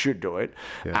you should do it.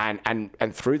 Yeah.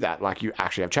 And through that, like, you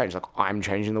actually have change. Like, I'm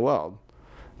changing the world.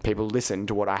 People listen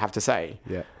to what I have to say.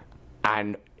 Yeah.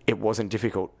 And it wasn't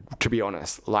difficult, to be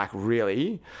honest. Like,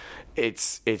 really,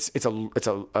 it's a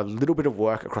little bit of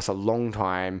work across a long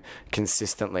time,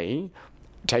 consistently,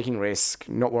 taking risk,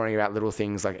 not worrying about little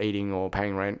things like eating or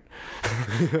paying rent.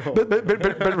 but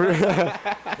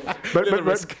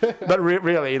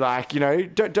really, like,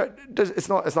 it's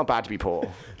not bad to be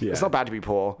poor. Yeah. It's not bad to be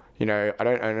poor. I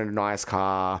don't own a nice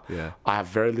car. Yeah. I have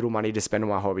very little money to spend on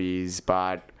my hobbies,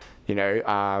 but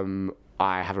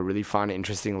I have a really fun,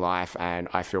 interesting life, and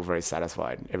I feel very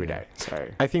satisfied every day. So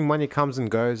I think money comes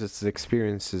and goes. It's the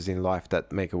experiences in life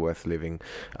that make it worth living.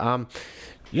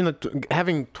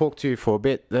 Having talked to you for a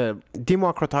bit, the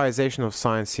democratization of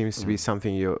science seems to be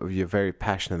something you're very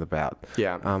passionate about.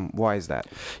 Yeah. Why is that?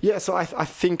 Yeah. So I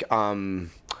think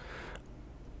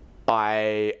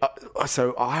I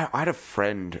had a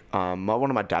friend, one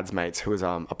of my dad's mates, who was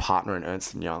a partner in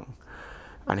Ernst & Young,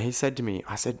 and he said to me,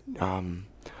 I said,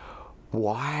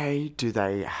 why do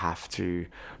they have to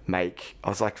make... I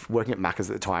was like working at Macca's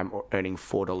at the time, earning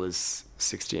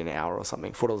 $4.60 an hour or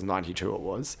something, $4.92 it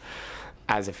was,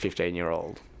 as a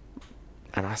 15-year-old.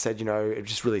 And I said, it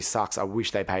just really sucks. I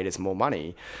wish they paid us more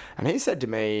money. And he said to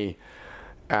me,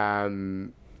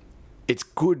 it's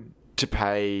good to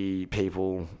pay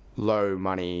people low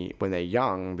money when they're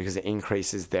young because it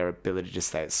increases their ability to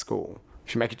stay at school.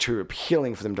 If you make it too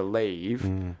appealing for them to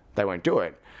leave, they won't do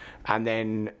it. And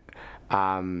then...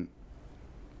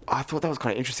 I thought that was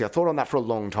kind of interesting. I thought on that for a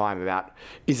long time about,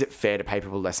 is it fair to pay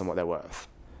people less than what they're worth?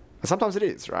 And sometimes it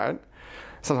is, right?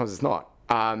 Sometimes it's not.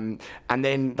 And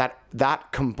then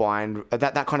that combined,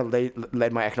 that kind of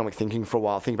led my economic thinking for a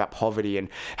while, thinking about poverty and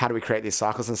how do we create these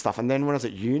cycles and stuff. And then when I was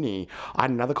at uni, I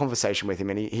had another conversation with him,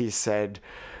 and he said,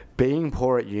 being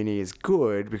poor at uni is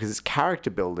good because it's character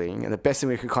building, and the best thing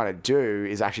we could kind of do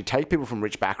is actually take people from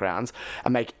rich backgrounds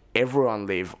and make everyone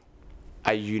live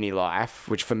a uni life,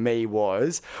 which for me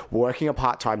was working a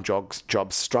part-time job,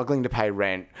 struggling to pay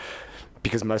rent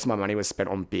because most of my money was spent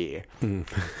on beer.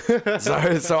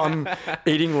 So I'm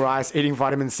eating rice, eating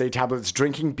vitamin C tablets,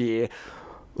 drinking beer,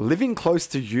 living close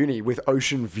to uni with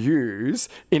ocean views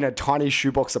in a tiny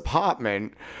shoebox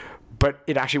apartment, but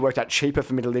it actually worked out cheaper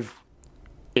for me to live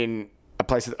in a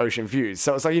place with ocean views.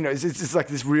 So it's like, it's like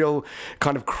this real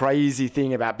kind of crazy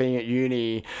thing about being at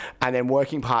uni and then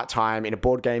working part-time in a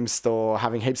board game store,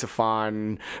 having heaps of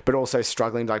fun, but also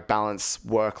struggling to like balance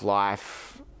work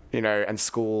life, and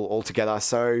school all together.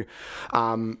 So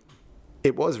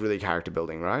it was really character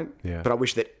building, right? Yeah. But I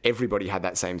wish that everybody had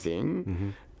that same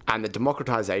thing. And the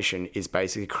democratization is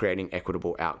basically creating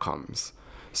equitable outcomes.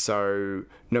 So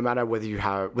no matter whether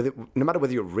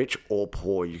you're rich or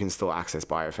poor, you can still access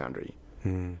Biofoundry.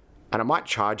 And I might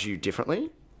charge you differently.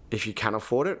 If you can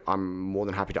afford it, I'm more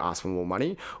than happy to ask for more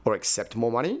money or accept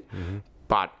more money.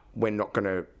 But we're not going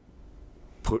to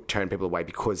turn people away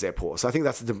because they're poor. So I think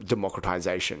that's the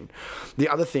democratization. The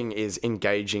other thing is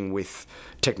engaging with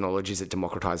technologies that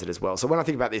democratize it as well. So when I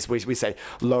think about this, we say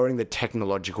lowering the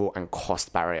technological and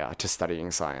cost barrier to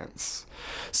studying science.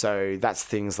 So that's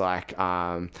things like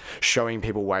showing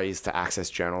people ways to access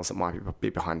journals that might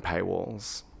be behind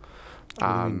paywalls.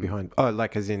 Behind? Oh,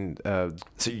 like as in...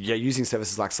 So yeah, using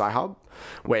services like Sci-Hub,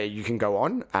 where you can go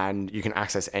on and you can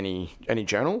access any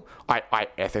journal. I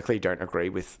ethically don't agree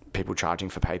with people charging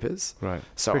for papers. Right.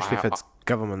 So especially if it's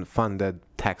government funded,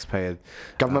 taxpayer.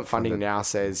 Government funding now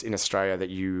says in Australia that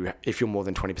if you're more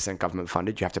than 20% government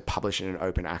funded, you have to publish in an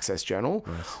open access journal.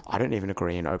 Nice. I don't even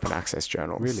agree in open access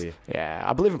journals. Really? Yeah.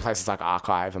 I believe in places like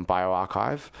Archive and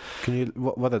Bioarchive. Can you,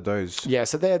 what are those? Yeah.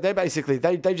 So they're basically,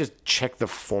 they just check the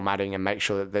formatting and make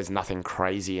sure that there's nothing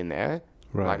crazy in there.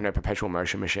 Right. Like no perpetual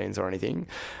motion machines or anything.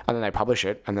 And then they publish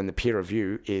it, and then the peer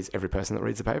review is every person that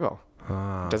reads the paper.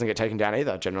 It doesn't get taken down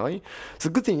either, generally. So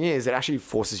the good thing is it actually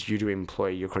forces you to employ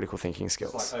your critical thinking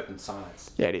skills. It's like open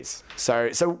science. Yeah, it is. So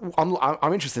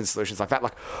I'm interested in solutions like that.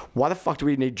 Like, why the fuck do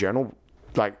we need journal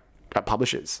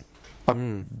publishers? Like,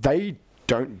 they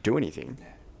don't do anything.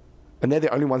 And they're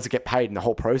the only ones that get paid in the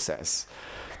whole process.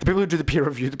 The people who do the peer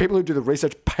review, the people who do the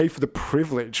research pay for the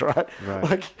privilege, right?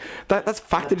 Like that's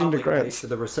factored into grants. For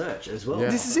the research as well.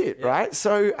 Yeah. This is it, right?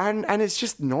 So and it's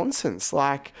just nonsense.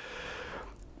 Like,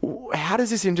 how does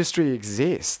this industry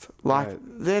exist? Like,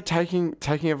 they're taking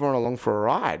everyone along for a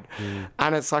ride,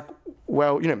 and it's like,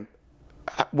 well, when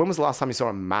was the last time you saw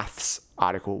a maths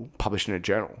article published in a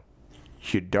journal?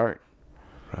 You don't.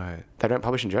 Right. They don't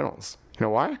publish in journals. You know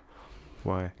why?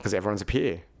 Why? Because everyone's a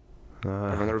peer.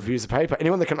 Everyone that reviews the paper,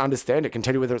 anyone that can understand it can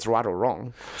tell you whether it's right or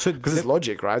wrong. So because it's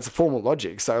logic, right? It's a formal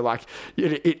logic. So like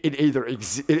it either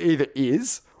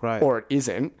is right. or it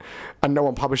isn't, and no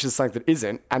one publishes something that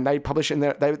isn't, and they publish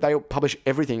they publish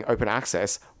everything open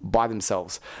access by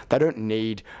themselves. They don't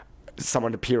need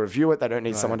someone to peer review it. They don't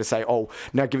need someone to say, "Oh,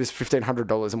 now give us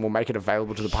 $1,500 and we'll make it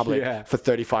available to the public for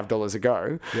 $35 a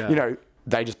go." Yeah.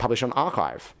 They just publish on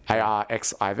Archive,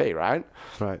 ARXIV, right?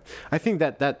 Right. I think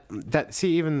that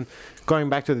see, even going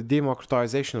back to the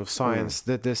democratization of science,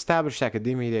 the established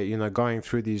academia, going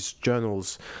through these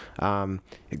journals,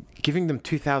 giving them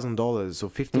 $2,000 or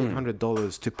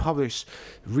 $1,500 to publish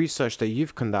research that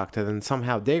you've conducted, and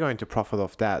somehow they're going to profit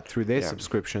off that through their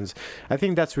subscriptions. I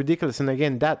think that's ridiculous. And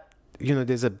again, that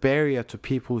there's a barrier to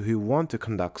people who want to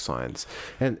conduct science,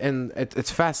 and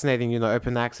it's fascinating.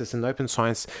 Open access and open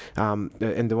science, and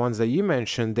the ones that you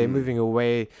mentioned, they're moving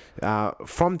away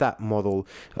from that model.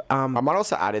 I might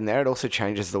also add in there, it also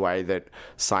changes the way that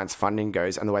science funding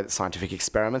goes and the way that scientific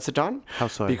experiments are done. How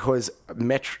so? Because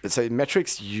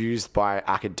metrics used by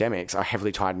academics are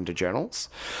heavily tied into journals.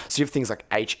 So you have things like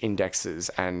H indexes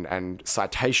and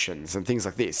citations and things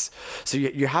like this. So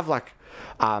you have like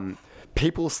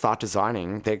people start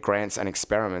designing their grants and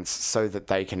experiments so that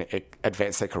they can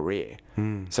advance their career.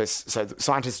 So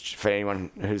scientists, for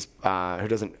anyone who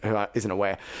isn't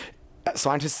aware,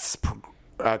 scientists'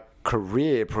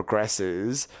 career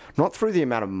progresses not through the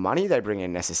amount of money they bring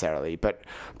in necessarily, but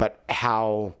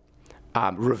how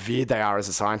revered they are as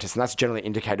a scientist, and that's generally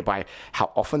indicated by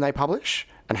how often they publish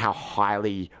and how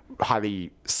highly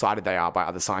cited they are by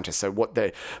other scientists. So what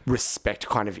the respect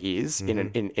kind of is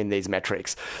in these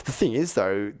metrics. The thing is,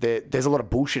 though, there's a lot of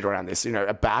bullshit around this.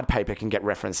 A bad paper can get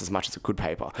referenced as much as a good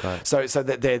paper. Right. So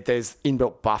there's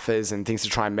inbuilt buffers and things to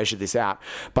try and measure this out.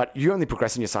 But you only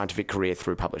progress in your scientific career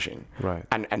through publishing. Right.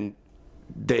 And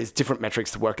there's different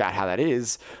metrics to work out how that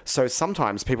is. So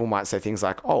sometimes people might say things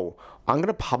like, "Oh, I'm going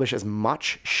to publish as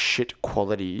much shit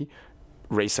quality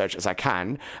research as I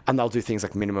can," and they'll do things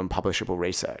like minimum publishable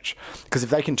research. Because if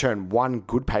they can turn one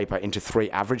good paper into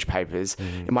 3 average papers,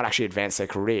 it might actually advance their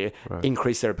career,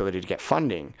 increase their ability to get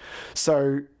funding.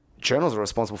 So journals are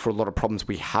responsible for a lot of problems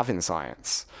we have in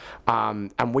science.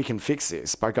 And we can fix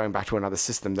this by going back to another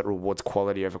system that rewards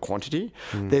quality over quantity.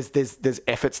 There's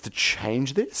efforts to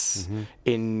change this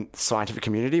in the scientific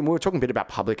community. And we were talking a bit about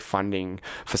public funding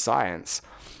for science.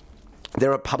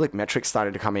 there are public metrics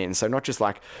starting to come in. So not just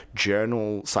like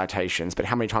journal citations, but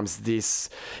how many times this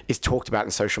is talked about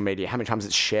in social media, how many times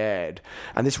it's shared.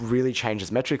 And this really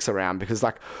changes metrics around because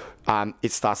like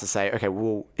it starts to say, okay,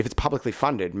 well, if it's publicly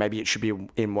funded, maybe it should be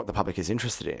in what the public is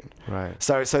interested in. Right.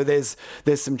 So there's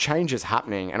some changes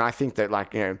happening. And I think that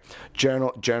like,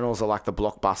 journals are like the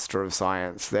Blockbuster of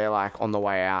science. They're like on the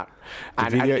way out. The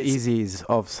video easies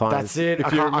of science. That's it.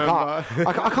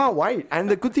 I can't wait. And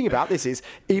the good thing about this is,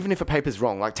 even if a paper's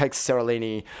wrong, like take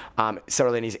Seralini's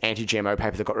anti-GMO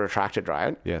paper that got retracted,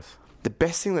 right? Yes. The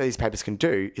best thing that these papers can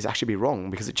do is actually be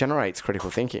wrong because it generates critical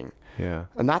thinking. Yeah.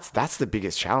 And that's the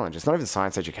biggest challenge. It's not even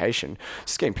science education.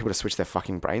 It's just getting people to switch their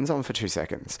fucking brains on for 2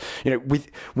 seconds.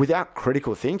 Without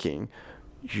critical thinking,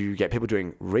 you get people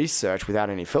doing research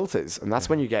without any filters. And that's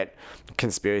when you get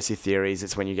conspiracy theories.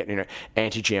 It's when you get,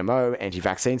 anti-GMO,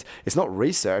 anti-vaccines. It's not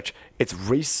research. It's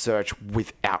research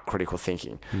without critical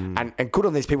thinking. And good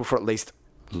on these people for at least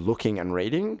looking and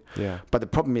reading. Yeah. But the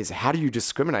problem is, how do you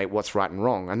discriminate what's right and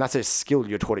wrong? And that's a skill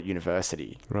you're taught at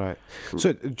university. Right.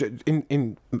 So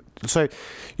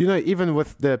even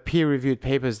with the peer-reviewed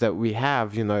papers that we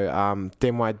have,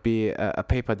 there might be a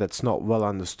paper that's not well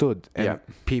understood, and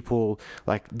people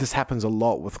like this happens a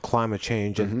lot with climate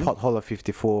change. And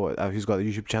Potholler54, who's got a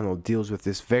YouTube channel, deals with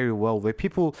this very well, where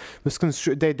people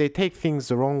misconstrue, they take things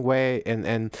the wrong way,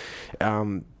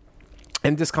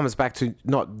 and this comes back to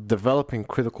not developing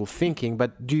critical thinking,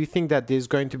 but do you think that there's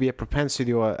going to be a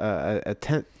propensity or a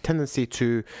tendency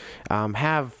to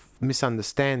have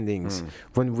misunderstandings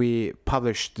when we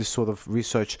publish this sort of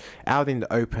research out in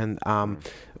the open,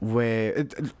 where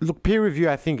peer review,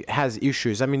 I think, has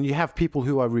issues. I mean, you have people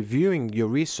who are reviewing your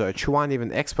research who aren't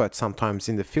even experts sometimes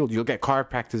in the field. You'll get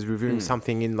chiropractors reviewing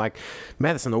something in like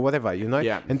medicine or whatever,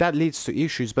 and that leads to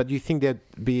issues. But do you think there'd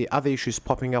be other issues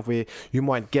popping up where you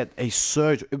might get a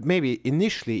surge, maybe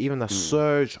initially even a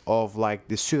surge of like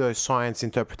the pseudoscience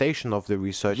interpretation of the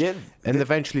research, and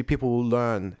eventually people will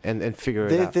learn and figure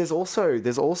it out? There's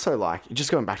also like,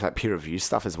 just going back to that peer review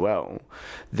stuff as well,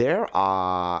 there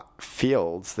are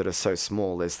fields that are so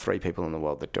small, there's 3 people in the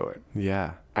world that do it.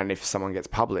 Yeah. And if someone gets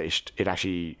published, it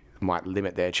actually might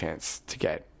limit their chance to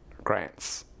get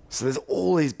grants. So there's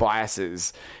all these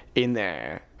biases in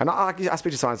there. And I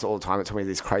speak to science all the time that tell me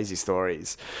these crazy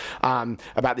stories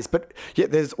about this. But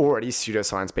there's already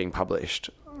pseudoscience being published,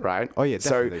 right? Oh, yeah,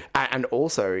 definitely. So, and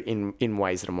also in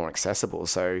ways that are more accessible.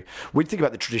 So we think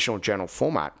about the traditional journal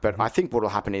format, but I think what will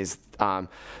happen is the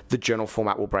journal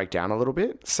format will break down a little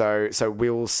bit. So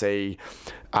we'll see...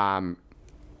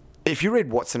 if you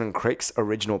read Watson and Crick's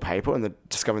original paper on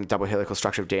discovering the double helical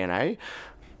structure of DNA,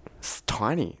 it's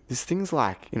tiny. This thing's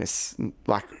like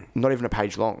not even a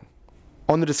page long.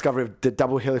 On the discovery of the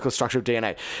double helical structure of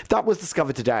DNA. If that was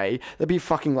discovered today, there'd be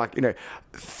fucking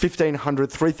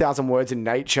 1,500, 3,000 words in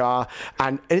Nature,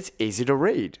 and it's easy to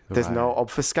read. There's no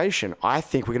obfuscation. I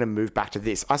think we're going to move back to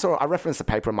this. I referenced a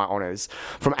paper in my honours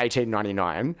from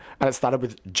 1899, and it started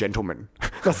with gentlemen.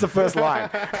 That's the first line.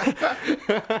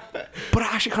 But I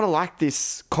actually kind of like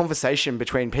this conversation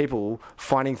between people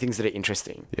finding things that are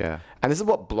interesting. Yeah. And this is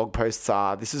what blog posts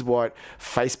are. This is what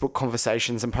Facebook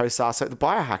conversations and posts are. So the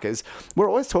biohackers, we're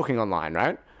always talking online,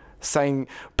 right?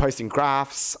 Posting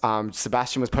graphs.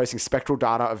 Sebastian was posting spectral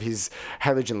data of his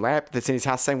halogen lamp that's in his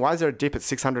house, saying, why is there a dip at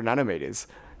 600 nanometers?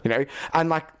 And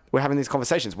we're having these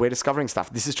conversations. We're discovering stuff.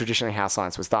 This is traditionally how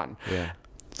science was done. Yeah.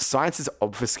 Science is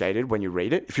obfuscated when you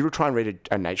read it. If you try and read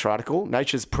a Nature article,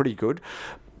 Nature's pretty good.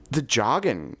 The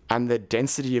jargon and the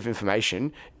density of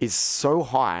information is so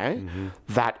high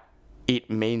that it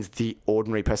means the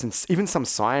ordinary person, even some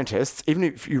scientists, even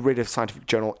if you read a scientific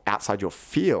journal outside your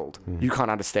field, you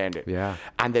can't understand it. Yeah.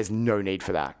 And there's no need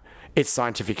for that. It's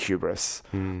scientific hubris.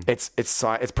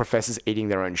 It's professors eating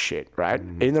their own shit, right?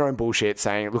 Eating their own bullshit,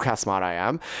 saying, look how smart I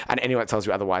am. And anyone that tells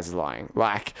you otherwise is lying.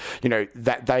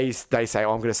 That they say,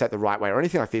 oh, I'm going to say it the right way or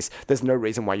anything like this. There's no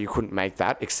reason why you couldn't make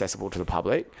that accessible to the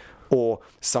public. Or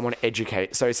someone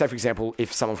educate. So say, for example,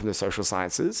 if someone from the social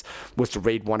sciences was to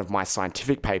read one of my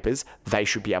scientific papers, they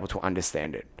should be able to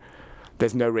understand it.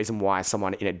 There's no reason why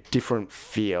someone in a different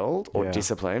field or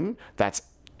discipline that's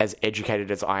as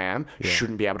educated as I am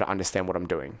shouldn't be able to understand what I'm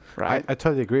doing, right? I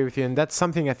totally agree with you. And that's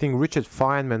something I think Richard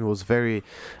Feynman was very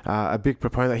a big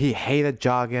proponent. He hated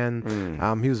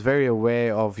jargon. He was very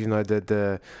aware of,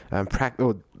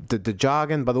 the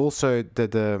jargon, but also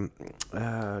the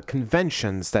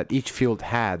conventions that each field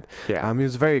had. Yeah. He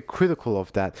was very critical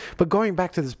of that. But going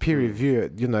back to this peer review,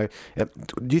 do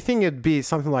you think it'd be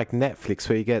something like Netflix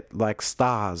where you get like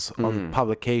stars on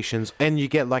publications, and you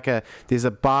get like there's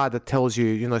a bar that tells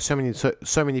you,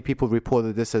 so many people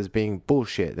reported this as being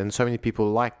bullshit, and so many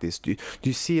people like this. Do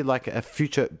you see like a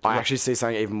future? I actually see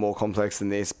something even more complex than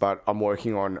this, but I'm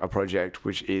working on a project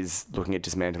which is looking at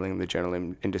dismantling the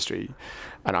journal industry,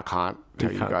 and I can't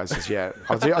tell you guys just yet.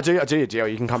 I'll do you a deal.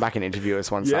 You can come back and interview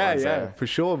us once. Yeah, for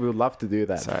sure. We would love to do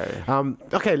that. So,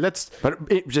 okay, let's. But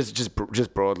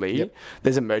just broadly,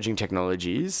 there's emerging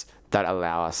technologies that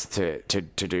allow us to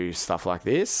do stuff like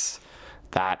this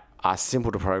that are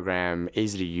simple to program,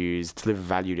 easy to use, deliver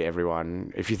value to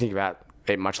everyone. If you think about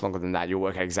it much longer than that, you'll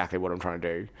work out exactly what I'm trying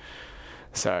to do.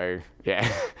 So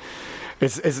yeah,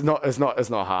 it's not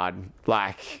hard.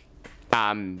 Like,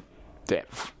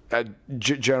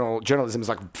 journalism is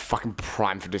like fucking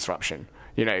prime for disruption.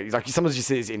 Like sometimes you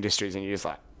see these industries and you're just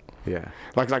like, yeah,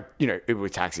 like Uber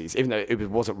with taxis. Even though Uber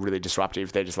wasn't really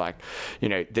disruptive, they're just like,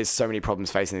 there's so many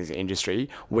problems facing this industry.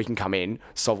 We can come in,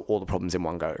 solve all the problems in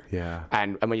one go. Yeah.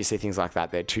 And when you see things like that,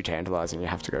 they're too tantalizing. You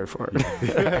have to go for it.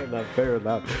 Yeah, fair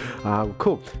enough.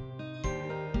 Cool.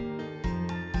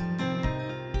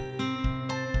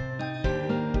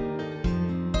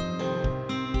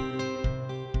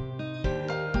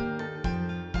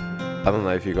 I don't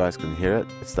know if you guys can hear it.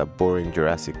 It's that boring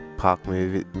Jurassic Park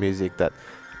music that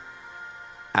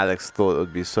Alex thought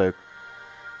would be so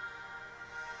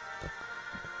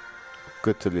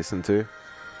good to listen to.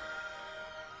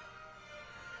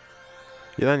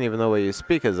 You don't even know where your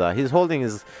speakers are. He's holding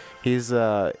his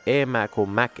Air Mac or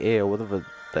Mac Air or whatever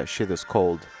that shit is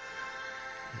called.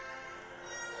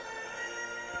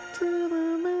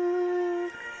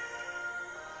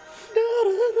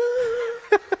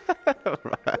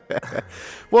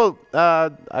 Well,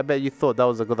 I bet you thought that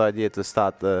was a good idea to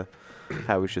start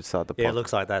how we should start the podcast. Yeah, it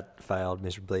looks like that failed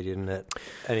miserably, didn't it?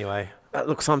 Anyway.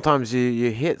 Look, sometimes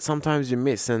you hit, sometimes you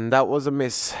miss, and that was a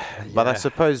miss. But I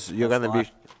suppose you're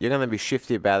gonna be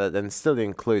shifty about it and still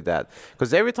include that,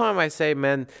 because every time I say,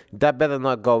 man, that better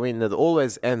not go in, it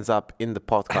always ends up in the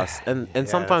podcast. And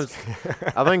sometimes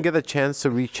I don't get a chance to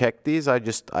recheck these. I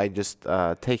just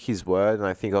take his word and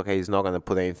I think, okay, he's not gonna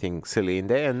put anything silly in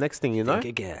there. And next thing you know,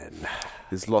 think again.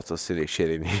 There's lots of silly shit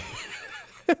in here.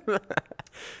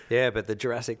 Yeah, but the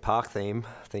Jurassic Park theme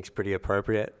I think's pretty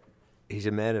appropriate. He's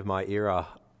a man of my era,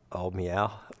 old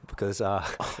Meow, because I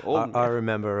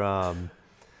remember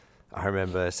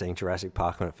seeing Jurassic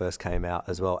Park when it first came out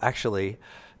as well. Actually,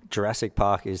 Jurassic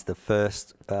Park is the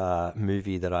first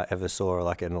movie that I ever saw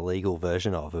like an illegal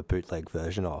version of, a bootleg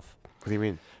version of. What do you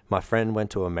mean? My friend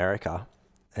went to America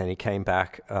and he came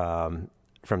back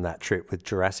from that trip with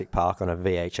Jurassic Park on a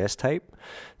VHS tape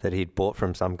that he'd bought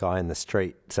from some guy in the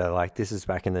street. So like this is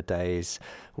back in the days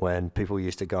when people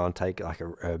used to go and take like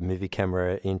a movie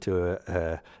camera into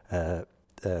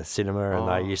a cinema and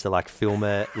they used to like film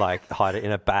it, like hide it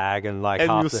in a bag, and like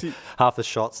half the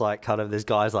shots like kind of there's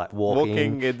guys like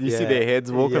walking and you see their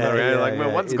heads walking around like,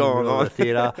 man, what's going on? The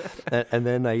theater. and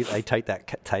then they take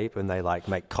that tape and they like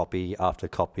make copy after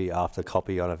copy after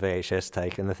copy on a VHS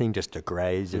tape, and the thing just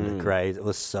degrades and degrades. It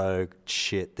was so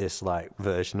shit, this like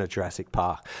version of Jurassic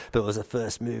Park, but it was the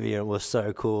first movie and it was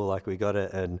so cool. Like we got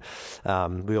it and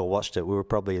we all watched it. We were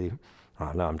probably, I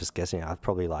don't know, I'm just guessing, I was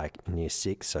probably like near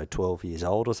 6, so 12 years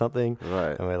old or something.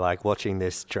 Right. And we're like watching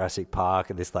this Jurassic Park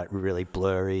and this like really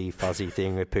blurry, fuzzy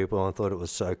thing with people, and thought it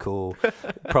was so cool.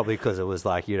 Probably because it was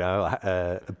like,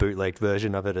 a bootlegged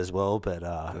version of it as well. But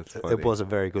it was a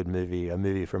very good movie, a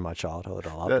movie from my childhood.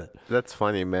 I loved it. That's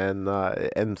funny, man.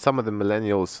 And some of the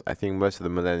millennials, I think most of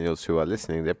the millennials who are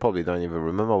listening, they probably don't even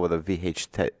remember what a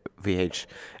VHS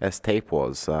tape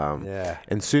was.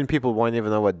 And soon people won't even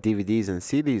know what DVDs and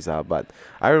CDs are. But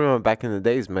I remember back in the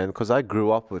days, man, because I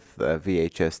grew up with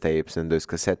VHS tapes and those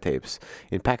cassette tapes.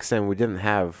 In Pakistan, we didn't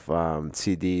have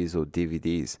CDs or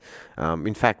DVDs.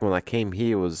 In fact, when I came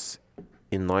here, it was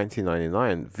in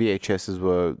 1999. VHSs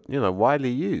were,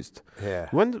 widely used. Yeah.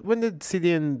 When did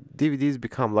CD and DVDs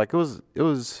become like it was?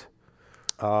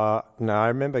 No, I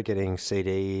remember getting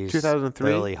CDs.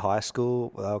 2003. Early high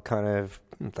school.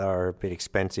 They were a bit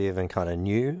expensive and kind of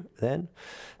new then.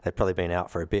 They'd probably been out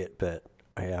for a bit, but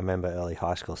I remember early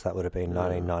high school, so that would have been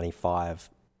 1995.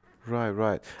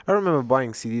 Right. I remember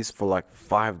buying CDs for like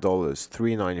 $5,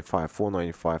 $3.95,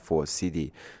 $4.95 for a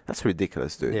CD. That's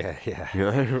ridiculous, dude. Yeah.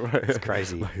 Right? It's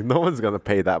crazy. Like, no one's gonna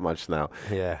pay that much now.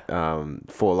 Yeah.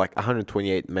 For like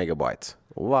 128 megabytes.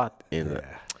 What in it?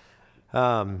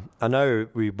 I know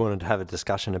we wanted to have a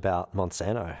discussion about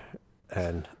Monsanto,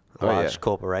 and large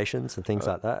corporations and things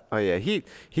like that. Oh yeah, he.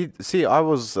 See, I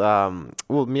was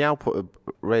Meow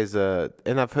raised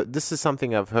and I've heard this is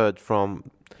something I've heard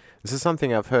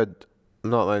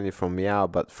not only from Meow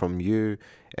but from you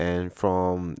and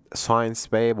from Science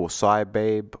Babe or Sci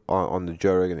Babe on the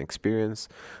Joe Rogan Experience,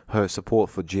 her support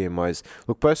for GMOs.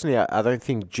 Look, personally, I don't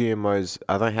think GMOs.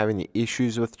 I don't have any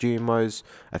issues with GMOs.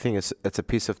 I think it's a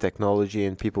piece of technology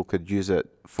and people could use it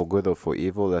for good or for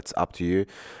evil. That's up to you.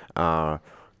 But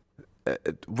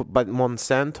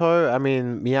Monsanto, I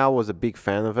mean, Meow was a big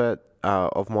fan of it,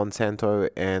 of Monsanto,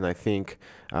 and I think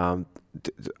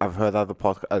I've heard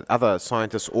other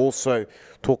scientists also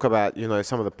talk about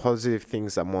some of the positive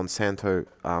things that Monsanto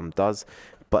does.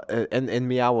 But and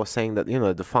Meow was saying that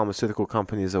the pharmaceutical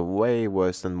companies are way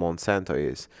worse than Monsanto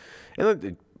is,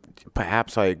 and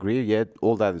perhaps I agree. Yeah,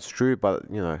 all that is true, but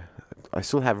I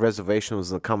still have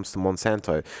reservations when it comes to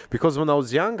Monsanto because when I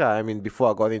was younger, I mean,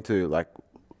 before I got into like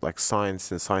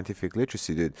science and scientific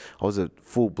literacy, dude, I was a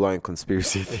full-blown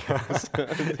conspiracy theorist.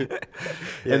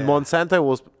 And Monsanto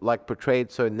was like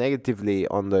portrayed so negatively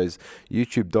on those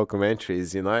YouTube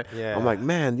documentaries, Yeah. I'm like,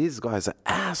 man, these guys are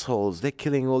assholes. They're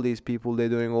killing all these people. They're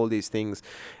doing all these things.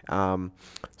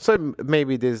 So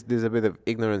maybe there's a bit of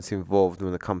ignorance involved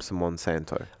when it comes to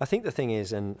Monsanto. I think the thing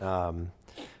is, and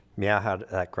Meow had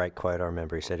that great quote. I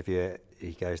remember he said,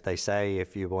 he goes, they say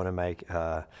if you want to make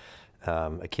a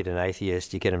kid an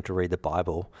atheist, you get him to read the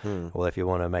Bible. Or if you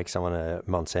want to make someone a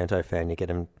Monsanto fan, you get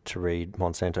him to read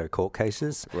Monsanto court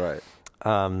cases. Right.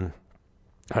 I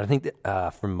think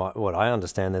that from what I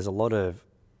understand, there's a lot of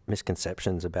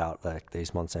misconceptions about like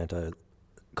these Monsanto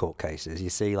court cases. You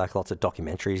see like lots of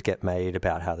documentaries get made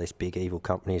about how this big evil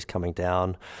company is coming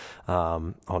down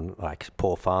on like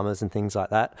poor farmers and things like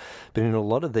that. But in a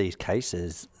lot of these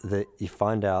cases, that you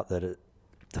find out that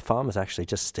the farmer's actually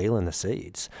just stealing the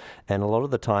seeds. And a lot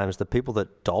of the times, the people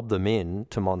that dob them in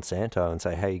to Monsanto and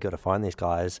say, hey, you got to find these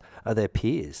guys, are their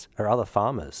peers, are other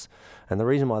farmers. And the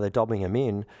reason why they're dobbing them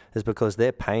in is because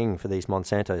they're paying for these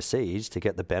Monsanto seeds to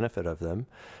get the benefit of them.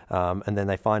 And then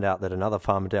they find out that another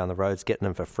farmer down the road's getting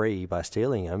them for free by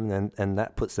stealing them, and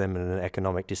that puts them in an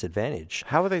economic disadvantage.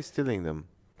 How are they stealing them?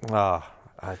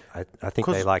 I think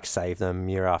they like save them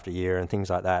year after year and things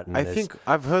like that. And I think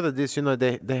I've heard of this.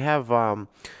 They have I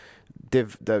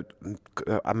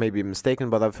may be mistaken,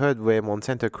 but I've heard where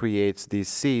Monsanto creates these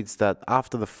seeds that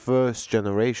after the first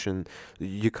generation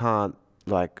you can't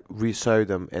like resow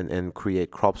them and create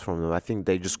crops from them. I think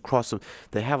they just cross them.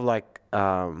 They have like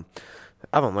I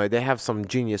don't know. They have some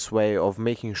genius way of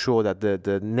making sure that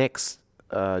the next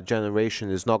generation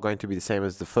is not going to be the same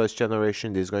as the first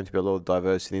generation. There's going to be a lot of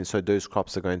diversity, and so those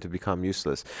crops are going to become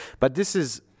useless. But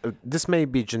this may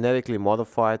be genetically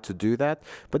modified to do that,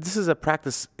 but this is a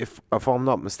practice, if I'm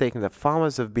not mistaken, that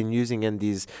farmers have been using and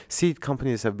these seed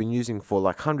companies have been using for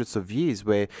like hundreds of years,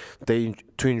 where they,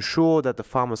 to ensure that the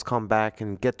farmers come back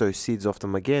and get those seeds off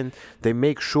them again, they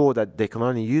make sure that they can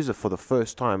only use it for the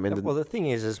first time. And well, the thing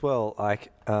is as well,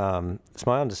 like it's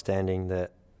my understanding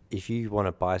that if you want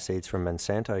to buy seeds from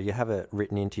Monsanto, you have it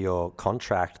written into your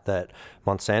contract that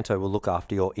Monsanto will look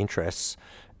after your interests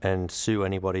and sue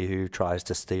anybody who tries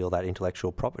to steal that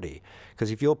intellectual property. Because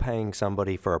if you're paying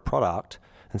somebody for a product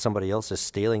and somebody else is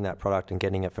stealing that product and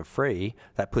getting it for free,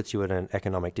 that puts you at an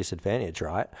economic disadvantage,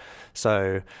 right?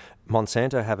 So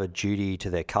Monsanto have a duty to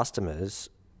their customers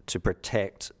to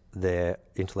protect their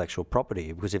intellectual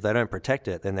property, because if they don't protect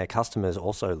it, then their customers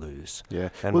also lose. Yeah.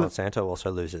 And Monsanto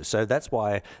also loses. So that's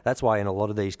why in a lot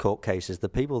of these court cases, the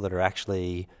people that are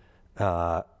actually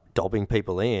dobbing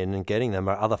people in and getting them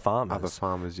are other farmers. Other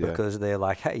farmers, yeah. Because they're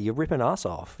like, hey, you're ripping us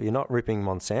off. You're not ripping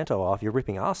Monsanto off, you're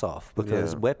ripping us off,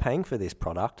 because we're paying for this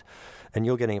product and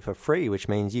you're getting it for free, which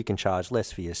means you can charge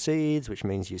less for your seeds, which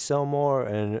means you sell more,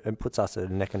 and puts us at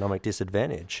an economic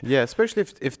disadvantage. Yeah, especially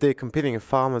if they're competing, if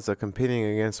farmers are competing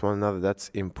against one another, that's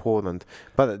important.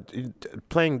 But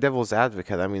playing devil's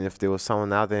advocate, I mean, if there was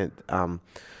someone out there,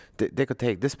 they could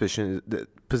take this position.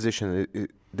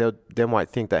 They might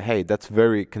think that, hey, that's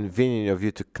very convenient of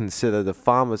you to consider the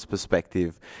farmer's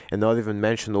perspective and not even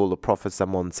mention all the profits that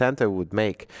Monsanto would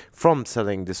make from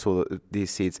selling these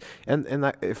seeds.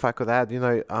 And if I could add,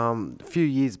 a few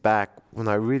years back when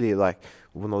I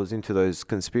was into those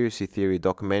conspiracy theory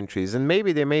documentaries, and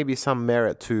maybe there may be some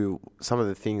merit to some of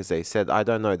the things they said. I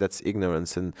don't know. That's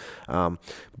ignorance. And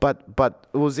but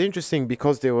it was interesting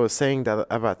because they were saying that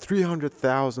about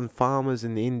 300,000 farmers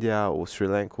in India or Sri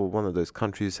Lanka, one of those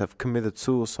countries, have committed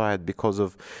suicide because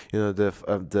of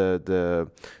the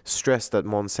stress that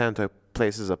Monsanto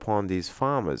places upon these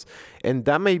farmers. And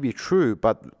that may be true,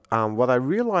 but what I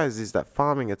realize is that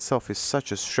farming itself is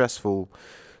such a stressful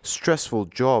stressful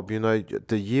job.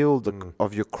 The yield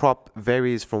of your crop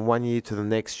varies from one year to the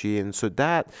next year, and so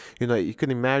that, you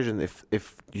can imagine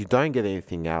if you don't get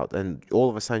anything out and all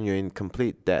of a sudden you're in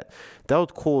complete debt, that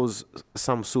would cause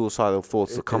some suicidal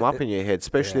thoughts to come up in your head,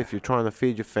 especially if you're trying to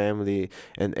feed your family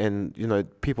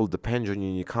and people depend on you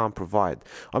and you can't provide.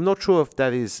 I'm not sure if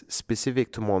that is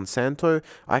specific to Monsanto.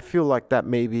 I feel like that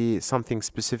may be something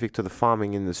specific to the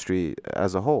farming industry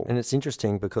as a whole. And it's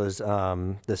interesting because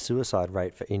the suicide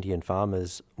rate for Indian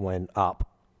farmers went up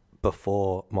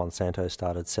before Monsanto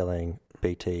started selling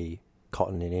BT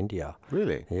cotton in India.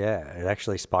 Really? Yeah, it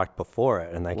actually spiked before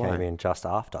it, and they came in just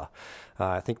after.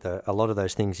 I think a lot of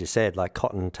those things you said, like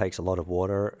cotton takes a lot of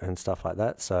water and stuff like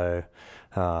that, so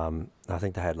I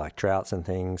think they had like droughts and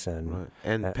things and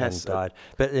died.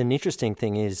 But an interesting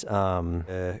thing is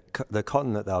the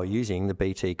cotton that they were using, the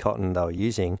BT cotton they were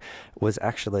using, was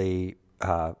actually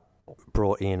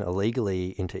brought in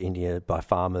illegally into India by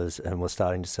farmers and was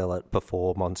starting to sell it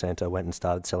before Monsanto went and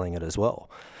started selling it as well.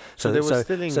 So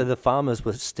the farmers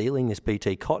were stealing this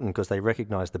BT cotton because they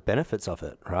recognized the benefits of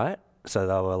it, right? So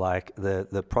they were like,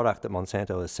 the product that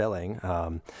Monsanto was selling,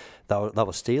 they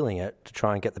were stealing it to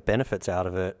try and get the benefits out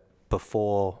of it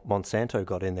before Monsanto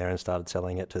got in there and started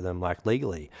selling it to them like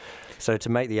legally. So to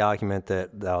make the argument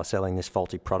that they were selling this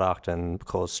faulty product and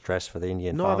caused stress for the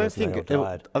Indian farmers, I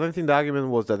don't think the argument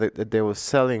was that they were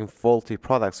selling faulty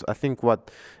products. I think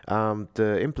what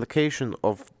the implication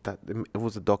of that, it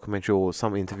was a documentary or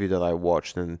some interview that I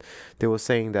watched, and they were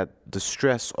saying that the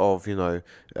stress of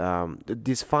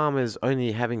these farmers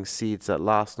only having seeds that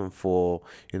last them for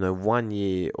 1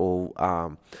 year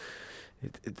or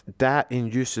that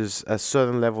induces a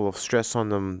certain level of stress on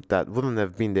them that wouldn't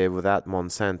have been there without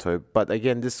Monsanto. But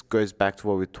again, this goes back to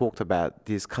what we talked about.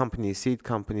 These companies, seed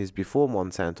companies before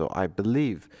Monsanto, I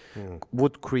believe,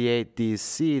 would create these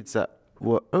seeds that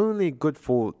were only good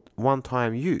for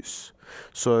one-time use.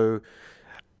 So,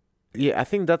 yeah, I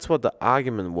think that's what the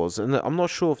argument was. And I'm not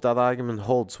sure if that argument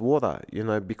holds water,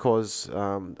 because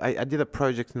I did a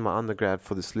project in my undergrad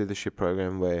for this leadership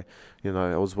program where,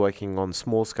 I was working on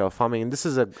small-scale farming. And this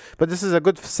is a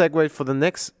good segue for the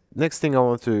next thing I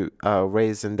want to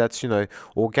raise, and that's,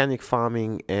 organic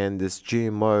farming and this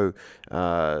GMO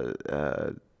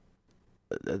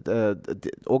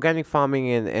organic farming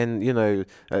and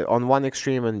on one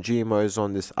extreme and GMOs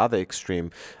on this other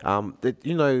extreme.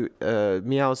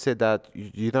 Meow said that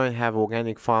you don't have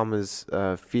organic farmers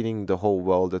feeding the whole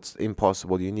world. It's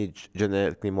impossible. You need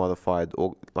genetically modified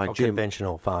or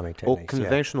conventional farming techniques. Or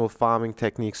conventional farming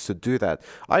techniques to do that.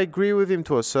 I agree with him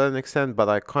to a certain extent, but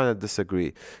I kind of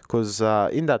disagree because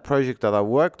in that project that I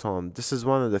worked on, this is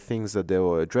one of the things that they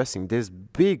were addressing. There's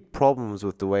big problems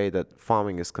with the way that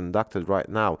farming is conducted right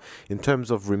now in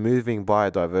terms of removing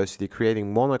biodiversity,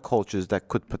 creating monocultures that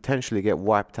could potentially get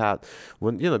wiped out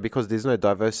because there's no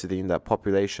diversity in that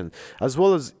population, as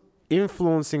well as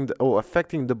influencing or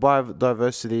affecting the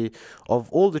biodiversity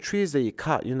of all the trees that you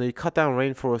cut. You cut down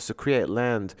rainforests to create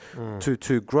land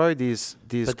to grow these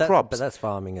crops. But that's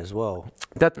farming as well.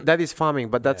 That is farming,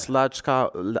 but that's large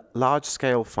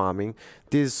scale farming.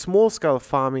 There's small scale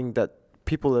farming that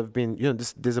people have been,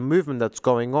 there's a movement that's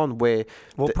going on where...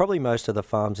 probably most of the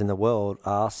farms in the world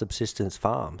are subsistence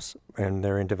farms, and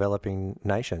they're in developing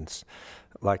nations.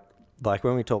 Like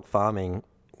when we talk farming,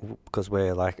 because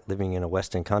we're like living in a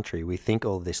Western country, we think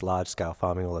all this large-scale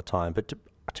farming all the time. But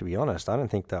to be honest, I don't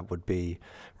think that would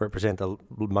represent the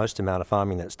most amount of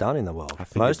farming that's done in the world.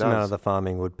 Most amount of the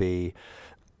farming would be...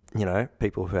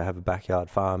 people who have a backyard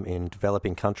farm in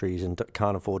developing countries and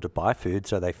can't afford to buy food,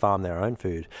 so they farm their own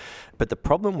food. But the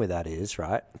problem with that is,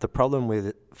 the problem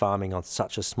with farming on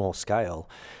such a small scale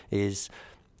is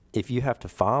if you have to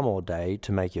farm all day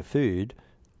to make your food,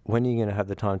 when are you going to have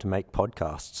the time to make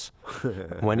podcasts?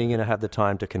 When are you going to have the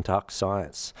time to conduct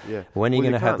science? Yeah. When are you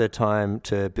going to have the time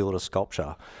to build a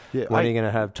sculpture? Yeah, when are you going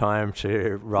to have time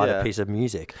to write a piece of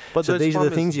music? But so these are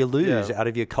the things you lose out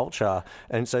of your culture.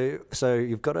 And so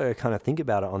you've got to kind of think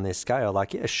about it on this scale.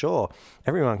 Like, yeah, sure,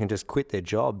 everyone can just quit their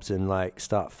jobs and like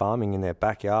start farming in their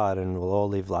backyard and we'll all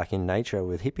live like in nature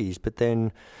with hippies, but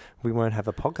then we won't have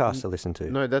a podcast to listen to.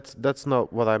 No, that's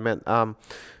not what I meant.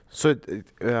 So,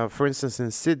 for instance,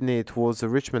 in Sydney, it was the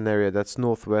Richmond area, that's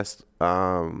northwest,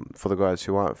 for the guys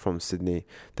who aren't from Sydney.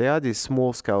 They are these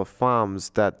small-scale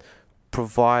farms that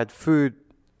provide food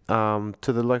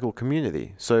to the local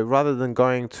community. So rather than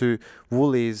going to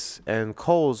Woolies and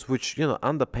Coles, which,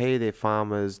 underpay their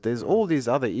farmers, there's all these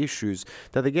other issues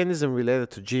that, again, isn't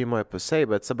related to GMO per se,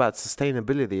 but it's about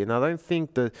sustainability. And I don't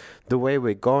think that the way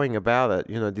we're going about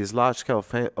it, these large-scale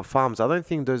farms, I don't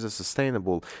think those are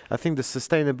sustainable. I think the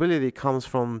sustainability comes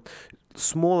from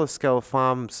smaller scale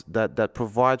farms that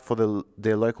provide for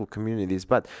their local communities,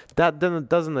 but that then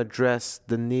doesn't address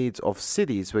the needs of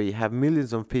cities where you have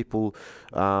millions of people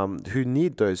who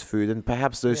need those food, and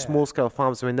perhaps those small scale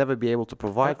farms may never be able to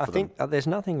provide for them. I think there's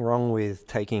nothing wrong with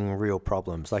taking real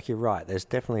problems. Like, you're right, there's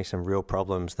definitely some real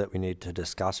problems that we need to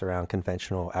discuss around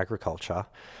conventional agriculture,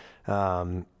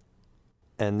 and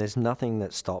there's nothing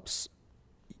that stops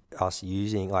us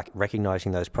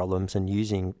recognizing those problems and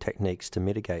using techniques to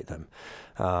mitigate them.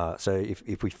 So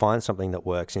if we find something that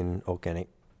works in organic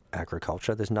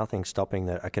agriculture, there's nothing stopping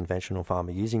a conventional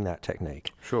farmer using that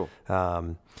technique. Sure.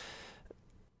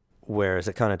 Whereas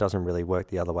it kind of doesn't really work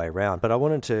the other way around. But I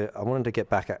wanted to get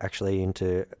back actually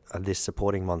into this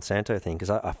supporting Monsanto thing, because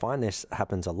I find this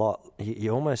happens a lot.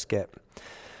 You almost get...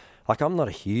 Like, I'm not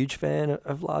a huge fan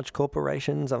of large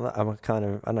corporations. I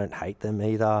don't hate them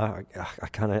either.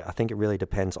 I think it really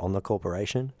depends on the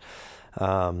corporation.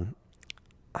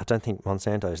 I don't think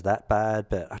Monsanto is that bad,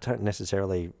 but I don't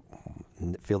necessarily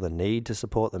feel the need to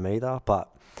support them either.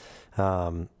 But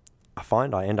I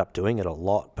find I end up doing it a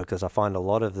lot, because I find a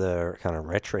lot of the kind of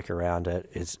rhetoric around it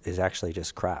is actually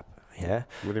just crap. Yeah.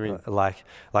 What do you mean? Like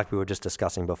we were just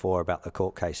discussing before about the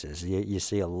court cases. You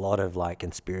see a lot of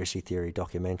conspiracy theory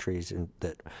documentaries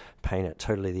that paint it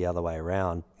totally the other way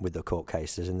around with the court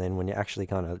cases. And then when you actually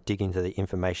kind of dig into the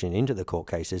information into the court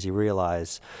cases, you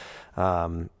realize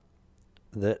that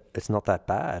it's not that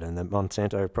bad, and that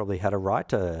Monsanto probably had a right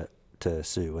to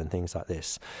sue and things like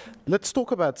this. Let's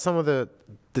talk about some of the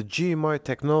GMO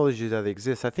technology that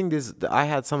exists. I think I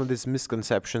had some of these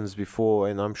misconceptions before,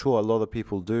 and I'm sure a lot of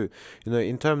people do.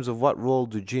 In terms of what role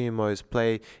do GMOs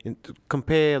play?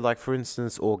 Compare, like, for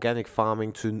instance, organic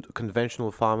farming to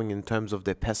conventional farming in terms of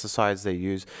the pesticides they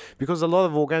use. Because a lot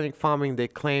of organic farming, they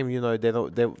claim, they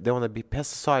want to be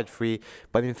pesticide free,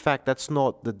 but in fact, that's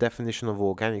not the definition of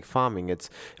organic farming. It's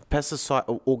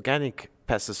organic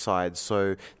pesticides,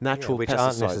 so natural which pesticides.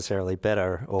 Aren't necessarily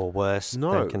better or worse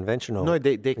than conventional. No,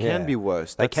 they can be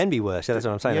worse. They can be worse. That's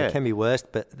what I'm saying. They can be worse,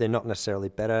 but they're not necessarily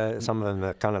better. Some of them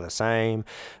are kind of the same.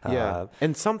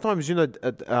 And sometimes,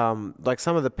 like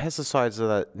some of the pesticides that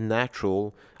are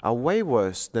natural are way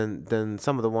worse than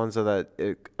some of the ones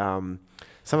that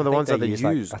some of the ones that they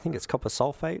use. I think it's copper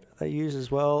sulfate they use as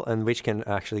well, and which can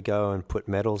actually go and put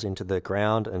metals into the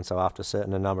ground. And so after a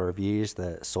certain number of years,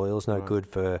 the soil's no good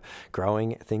for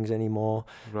growing things anymore.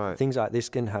 Right. Things like this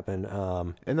can happen.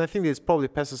 And I think there's probably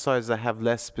pesticides that have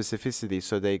less specificity,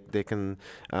 so they can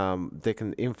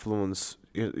influence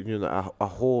a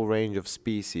whole range of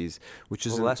species, which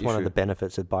is that's one of the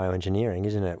benefits of bioengineering,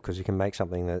 isn't it? Because you can make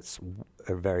something that's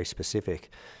very specific.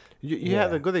 You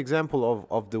had a good example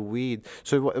of the weed.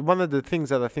 So one of the things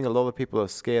that I think a lot of people are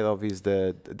scared of is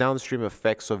the downstream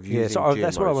effects of using GMOs.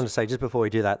 That's what I want to say. Just before we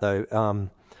do that, though,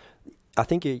 I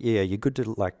think you're good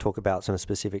to talk about some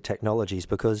specific technologies,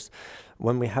 because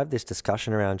when we have this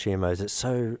discussion around GMOs, it's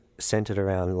so centered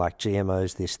around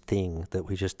GMOs, this thing that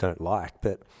we just don't like.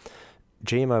 But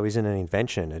GMO isn't an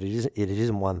invention. It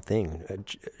isn't one thing.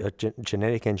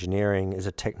 Genetic engineering is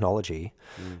a technology,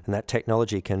 and that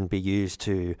technology can be used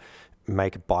to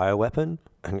make a bioweapon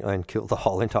and kill the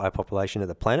whole entire population of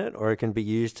the planet, or it can be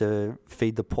used to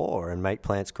feed the poor and make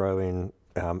plants grow in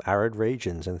arid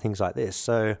regions and things like this.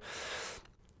 So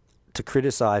to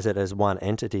criticize it as one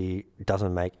entity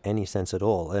doesn't make any sense at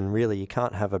all. And really, you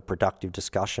can't have a productive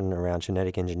discussion around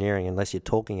genetic engineering unless you're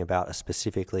talking about a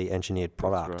specifically engineered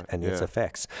product and its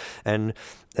effects. And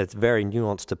it's very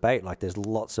nuanced debate.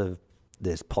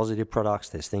 There's positive products,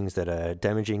 there's things that are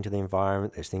damaging to the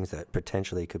environment, there's things that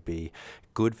potentially could be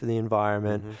good for the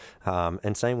environment,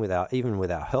 and same with our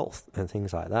health and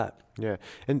things like that. Yeah,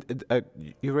 and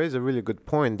you raise a really good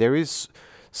point. There is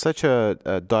such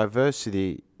a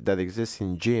diversity that exists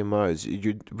in GMOs.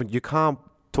 You can't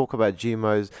talk about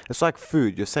GMOs. It's like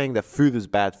food. You're saying that food is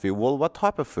bad for you. Well, what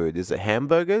type of food? Is it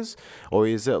hamburgers, or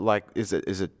is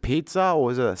it pizza,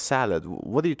 or is it a salad?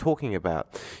 What are you talking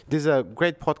about? There's a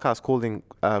great podcast called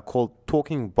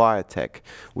Talking Biotech,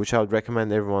 which I would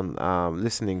recommend everyone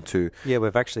listening to. Yeah,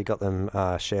 we've actually got them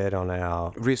shared on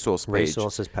our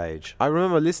resources page. I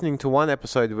remember listening to one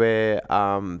episode where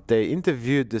they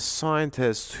interviewed the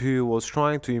scientist who was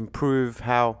trying to improve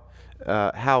how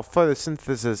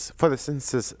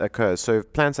photosynthesis occurs. So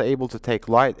plants are able to take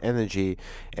light energy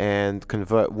and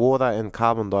convert water and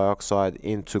carbon dioxide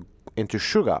into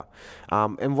sugar.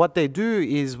 And what they do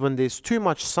is, when there's too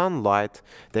much sunlight,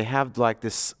 they have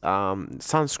this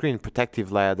sunscreen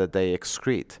protective layer that they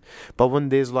excrete. But when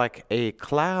there's a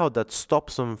cloud that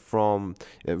stops them from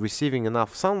receiving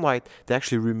enough sunlight, they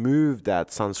actually remove that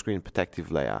sunscreen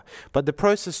protective layer. But the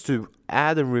process to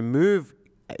add and remove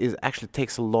is actually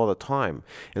takes a lot of time.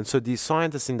 And so these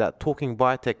scientists in that Talking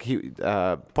Biotech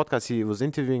podcast, he was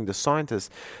interviewing the scientists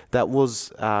that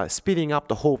was speeding up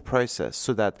the whole process,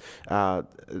 so that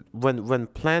when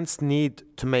plants need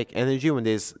to make energy, when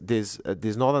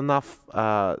there's not enough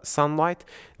sunlight,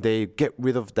 they get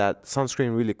rid of that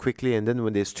sunscreen really quickly, and then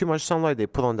when there's too much sunlight, they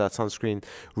put on that sunscreen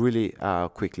really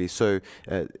quickly. So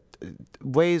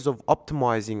ways of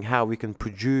optimizing how we can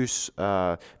produce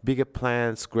bigger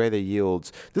plants, greater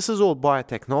yields. This is all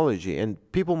biotechnology, and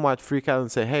people might freak out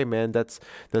and say, hey man, that's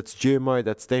GMO,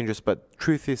 that's dangerous. But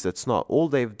truth is, that's not. All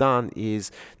they've done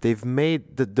is they've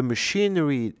made the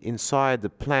machinery inside the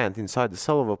plant, inside the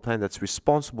cell of a plant, that's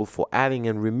responsible for adding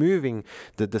and removing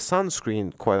the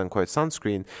sunscreen, quote unquote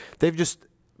sunscreen. They've just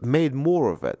made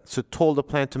more of it, so told the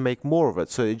plant to make more of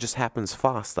it, so it just happens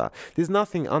faster. There's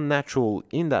nothing unnatural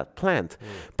in that plant,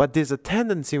 but there's a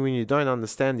tendency when you don't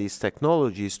understand these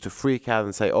technologies to freak out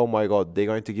and say, oh my god, they're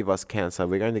going to give us cancer,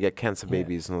 we're going to get cancer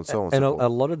babies, and so on. And a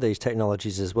lot of these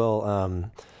technologies as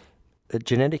well,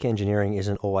 genetic engineering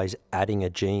isn't always adding a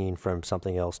gene from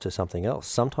something else to something else.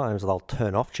 Sometimes they'll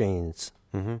turn off genes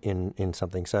in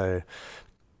something. So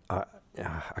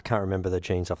I can't remember the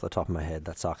genes off the top of my head.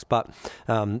 That sucks. But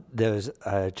there's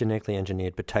a genetically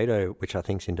engineered potato, which I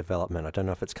think's in development. I don't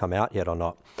know if it's come out yet or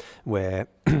not, where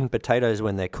potatoes,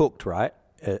 when they're cooked, right,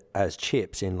 as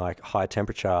chips in like high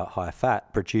temperature, high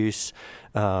fat, produce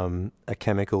a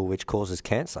chemical which causes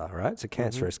cancer, right? It's a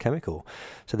cancerous chemical.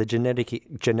 So the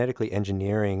genetically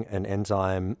engineering an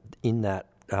enzyme in that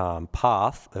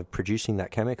path of producing that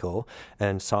chemical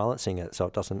and silencing it so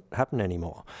it doesn't happen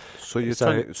anymore. So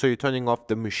you're turning off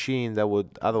the machine that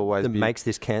would otherwise makes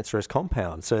this cancerous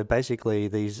compound. So basically,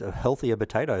 these are healthier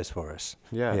potatoes for us.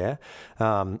 Yeah.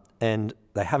 And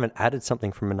they haven't added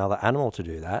something from another animal to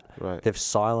do that. Right. They've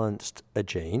silenced a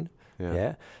gene.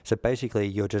 Yeah. So basically,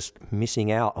 you're just missing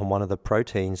out on one of the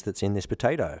proteins that's in this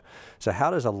potato. So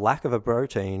how does a lack of a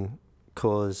protein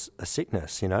cause a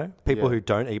sickness? People who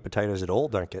don't eat potatoes at all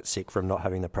don't get sick from not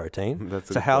having the protein.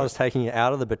 So how is taking it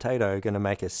out of the potato going to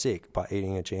make us sick by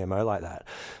eating a GMO like that?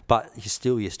 But you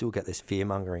still get this fear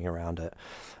mongering around it.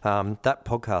 That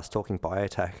podcast, Talking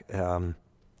Biotech,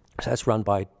 that's run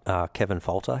by Kevin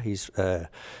Falter. He's a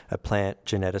plant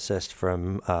geneticist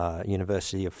from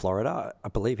University of Florida. I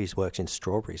believe he works in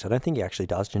strawberries. I don't think he actually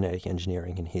does genetic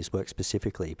engineering in his work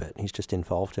specifically, but he's just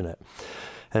involved in it.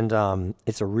 And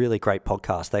it's a really great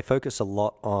podcast. They focus a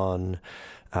lot on,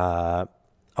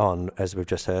 as we've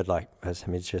just heard, like as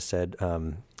Hamid just said,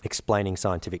 explaining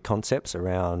scientific concepts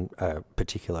around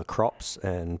particular crops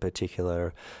and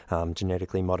particular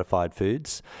genetically modified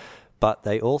foods. But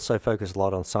they also focus a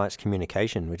lot on science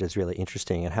communication, which is really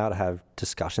interesting, and how to have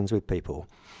discussions with people.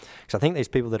 Because I think these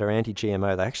people that are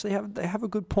anti-GMO, they have a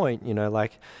good point.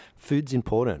 Like food's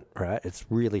important, right? It's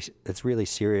really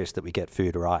serious that we get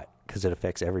food right, because it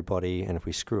affects everybody, and if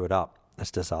we screw it up,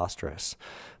 it's disastrous.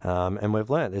 And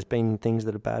we've learned there's been things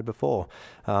that are bad before,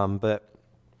 but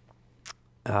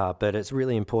it's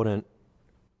really important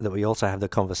that we also have the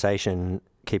conversation,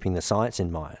 keeping the science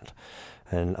in mind,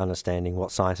 and understanding what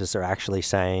scientists are actually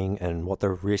saying and what the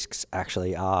risks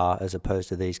actually are, as opposed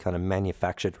to these kind of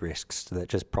manufactured risks that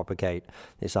just propagate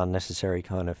this unnecessary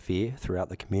kind of fear throughout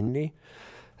the community.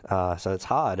 So it's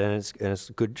hard, and it's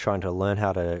good trying to learn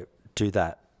how to do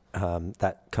that kind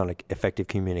of effective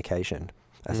communication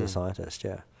as a scientist.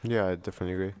 Yeah, I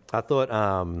definitely agree. I thought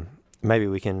maybe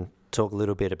we can talk a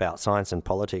little bit about science and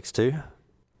politics too.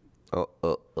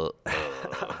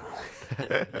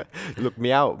 Look,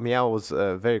 Meow was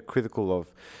very critical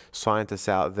of scientists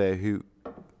out there who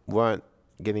weren't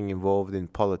getting involved in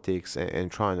politics and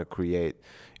trying to create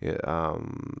the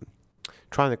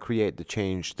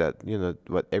change that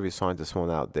what every scientist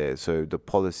wants out there. So the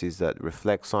policies that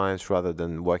reflect science rather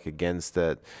than work against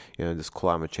it. This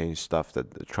climate change stuff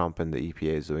that Trump and the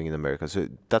EPA is doing in America. So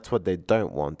that's what they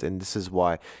don't want, and this is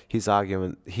why his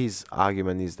argument is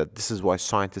that this is why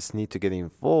scientists need to get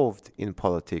involved in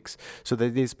politics, so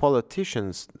that these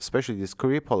politicians, especially these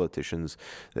career politicians,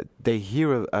 that they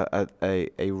hear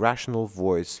a rational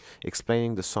voice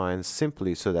explaining the science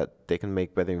simply, so that they can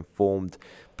make better informed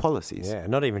policies. Yeah,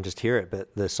 not even just hear it,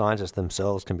 but the scientists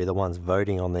themselves can be the ones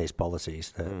voting on these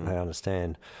policies that they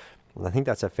understand. And I think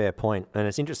that's a fair point. And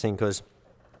it's interesting because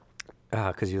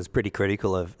he was pretty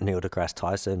critical of Neil deGrasse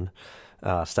Tyson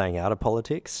staying out of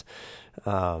politics.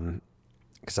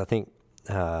 Because I think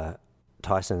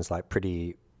Tyson's like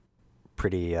pretty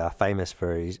famous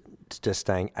for his just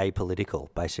staying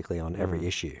apolitical basically on every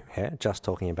issue, just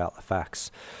talking about the facts.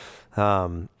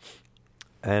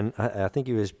 And I think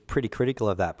he was pretty critical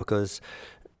of that, because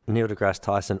Neil deGrasse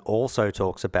Tyson also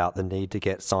talks about the need to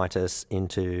get scientists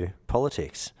into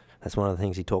politics. That's one of the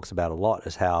things he talks about a lot,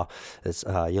 is how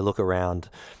you look around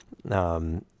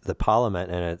the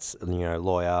parliament and it's,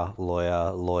 lawyer,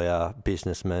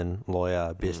 businessman,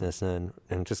 businessman,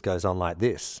 and it just goes on like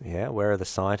this. Yeah, where are the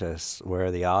scientists? Where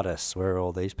are the artists? Where are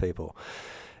all these people?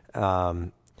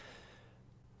 But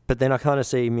then I kind of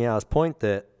see Meow's point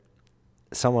that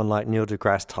someone like Neil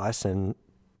deGrasse Tyson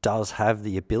does have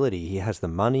the ability. He has the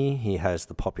money, he has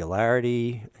the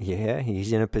popularity. Yeah,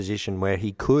 he's in a position where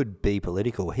he could be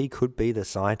political. He could be the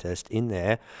scientist in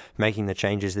there making the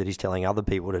changes that he's telling other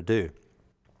people to do.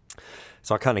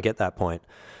 So I kind of get that point.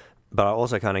 But I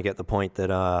also kind of get the point that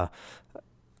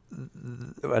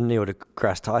Neil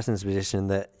deGrasse Tyson's position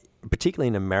that, particularly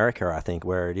in America, I think,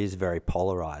 where it is very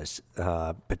polarized,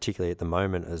 particularly at the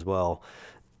moment as well,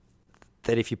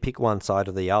 that if you pick one side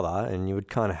or the other, and you would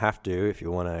kind of have to if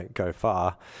you want to go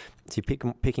far, so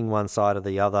you're picking one side or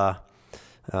the other,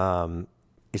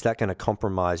 is that going to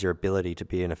compromise your ability to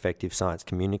be an effective science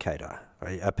communicator?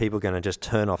 Are people going to just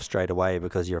turn off straight away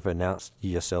because you've announced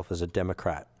yourself as a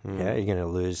Democrat? Yeah, you're going to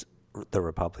lose the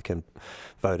Republican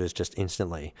voters just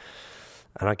instantly.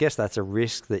 And I guess that's a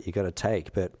risk that you got to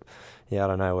take. But yeah, I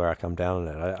don't know where I come down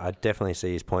on it. I definitely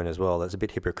see his point as well. That's a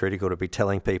bit hypocritical to be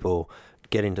telling people,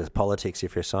 get into politics.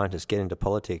 If you're a scientist, get into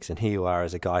politics. And here you are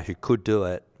as a guy who could do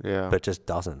it, but just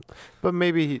doesn't. But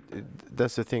maybe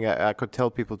that's the thing. I could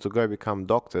tell people to go become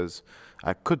doctors.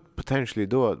 I could potentially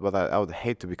do it, but I would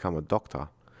hate to become a doctor.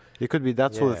 It could be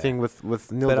that sort of thing with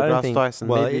Neil deGrasse Tyson.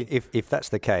 Well, maybe. if that's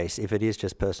the case, if it is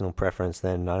just personal preference,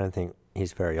 then I don't think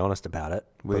he's very honest about it,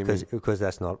 because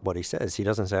that's not what he says. He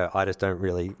doesn't say, I just don't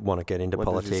really want to get into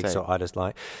politics, or I just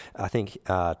like... I think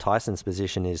Tyson's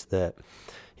position is that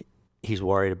he's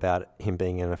worried about him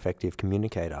being an effective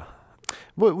communicator.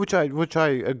 Which I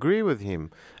agree with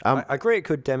him. I agree it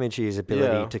could damage his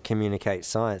ability to communicate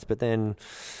science, but then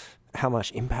how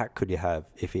much impact could you have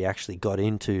if he actually got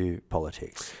into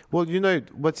politics? Well,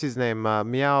 what's his name?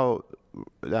 Meow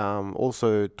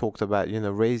also talked about,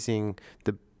 raising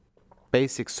the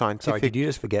basic scientific... Sorry, did you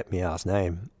just forget Meow's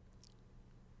name?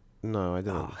 No, I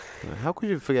didn't. How could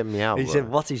you forget Meow? He said,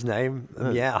 what's his name?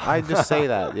 Meow. I just say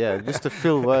that, just to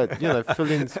fill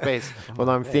in space when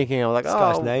I'm thinking. I'm like, this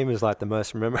guy's name is like the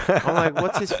most memorable. I'm like,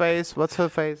 what's his face? What's her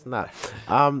face? Nah.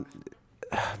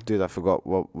 Dude, I forgot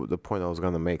what the point I was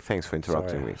going to make. Thanks for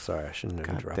interrupting me. Sorry, I shouldn't have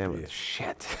interrupted you.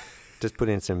 Shit. Just put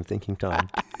in some thinking time.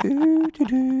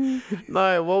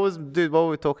 No, what were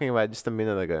we talking about just a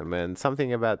minute ago, man?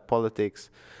 Something about politics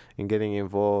and getting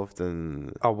involved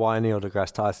and... Oh, why Neil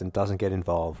deGrasse Tyson doesn't get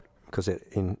involved, because it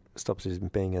stops him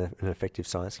being an effective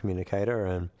science communicator,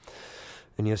 and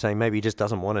you're saying maybe he just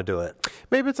doesn't want to do it.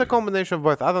 Maybe it's a combination of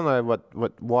both. I don't know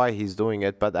why he's doing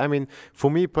it, but I mean,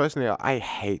 for me personally, I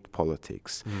hate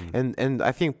politics, and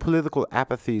I think political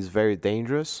apathy is very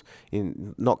dangerous.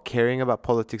 In not caring about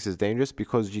politics is dangerous,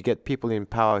 because you get people in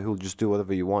power who'll just do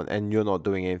whatever you want, and you're not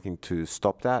doing anything to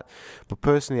stop that. But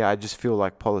personally, I just feel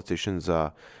like politicians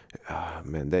are...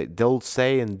 they'll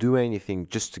say and do anything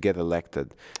just to get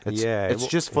elected. It's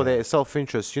just for their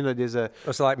self-interest. There's a...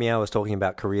 It's like Meow was talking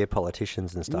about career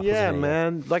politicians and stuff. Yeah,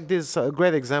 man. Like there's a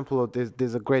great example of this.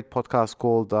 There's a great podcast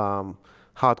called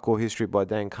Hardcore History by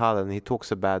Dan Carlin, and he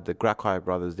talks about the Gracchi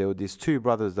brothers. There were these two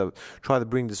brothers that tried to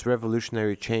bring this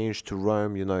revolutionary change to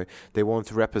Rome. They wanted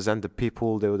to represent the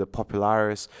people. They were the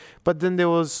populares. But then there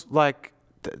was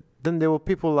there were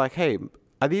people like, hey,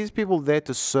 are these people there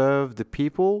to serve the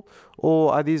people,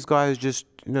 or are these guys just,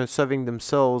 serving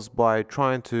themselves by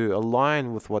trying to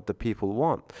align with what the people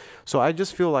want? So I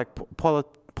just feel like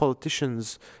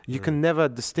politicians, you can never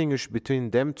distinguish between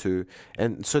them two,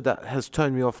 and so that has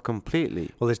turned me off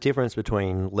completely. Well, there's difference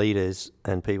between leaders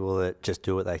and people that just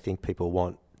do what they think people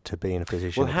want to be in a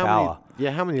position of power.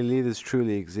 How many leaders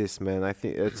truly exist, man? I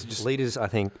think it's just... Leaders, I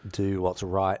think, do what's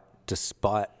right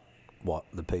despite what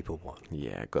the people want.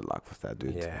 Yeah, good luck with that,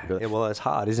 dude. Yeah, well, it's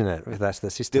hard, isn't it? That's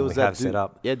the system we have set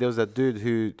up. Yeah, there was that dude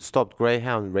who stopped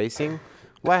Greyhound racing.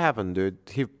 What happened, dude?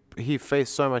 He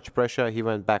faced so much pressure, he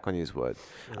went back on his word.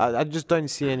 I just don't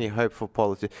see any hope for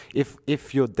politics.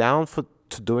 If you're down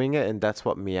to doing it, and that's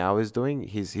what Meow is doing,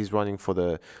 he's running for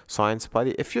the Science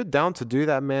Party. If you're down to do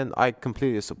that, man, I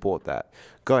completely support that.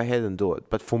 Go ahead and do it.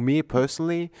 But for me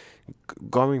personally,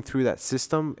 going through that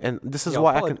system, and this is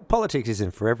why politics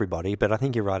isn't for everybody, but I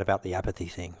think you're right about the apathy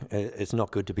thing. It's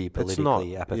not good to be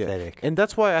politically apathetic. Yeah. And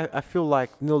that's why I feel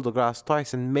like Neil deGrasse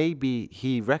Tyson, maybe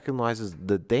he recognizes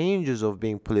the dangers of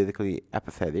being politically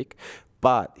apathetic,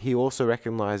 but he also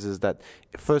recognizes that,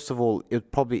 first of all, it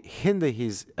would probably hinder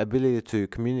his ability to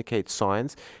communicate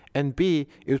science, and B,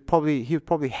 he would probably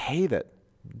hate it.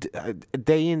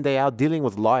 day in, day out dealing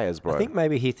with liars, bro. I think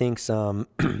maybe he thinks, and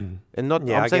not.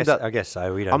 yeah, I'm saying that. I guess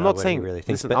so. We don't I'm know not what saying. he really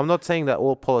thinks. Listen, I'm not saying that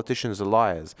all politicians are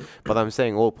liars, but I'm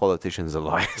saying all politicians are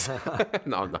liars.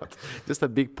 No, I'm not. Just a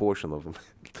big portion of them.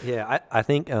 Yeah, I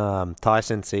think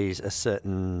Tyson sees a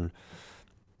certain,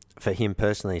 for him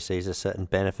personally, sees a certain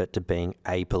benefit to being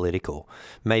apolitical.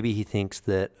 Maybe he thinks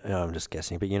that, I'm just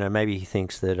guessing, but maybe he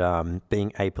thinks that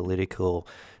being apolitical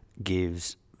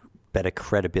gives better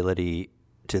credibility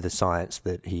to the science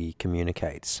that he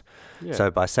communicates. Yeah.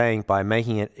 So by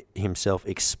making it himself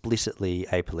explicitly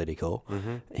apolitical,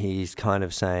 he's kind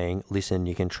of saying, listen,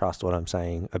 you can trust what I'm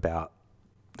saying about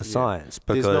the science.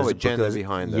 There's no agenda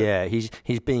behind it. Yeah, he's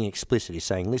being explicit. He's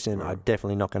saying, listen, I'm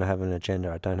definitely not going to have an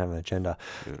agenda. I don't have an agenda.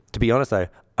 Yeah. To be honest, though,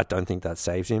 I don't think that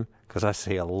saves him, because I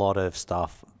see a lot of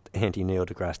stuff, anti-Neil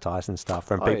deGrasse Tyson stuff,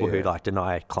 from people who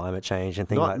deny climate change and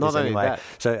things like this anyway. That.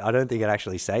 So I don't think it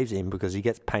actually saves him, because he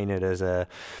gets painted as a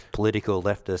political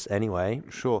leftist anyway.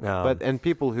 Sure, and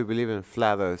people who believe in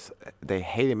flat Earth, they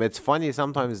hate him. It's funny,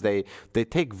 sometimes they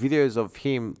take videos of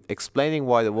him explaining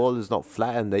why the world is not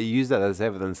flat, and they use that as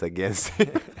evidence against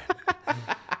him.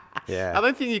 Yeah, I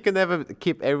don't think you can ever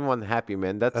keep everyone happy,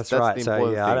 man. That's right. The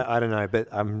important thing. I don't know, but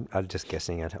I'm just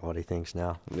guessing at what he thinks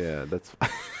now. Yeah, that's.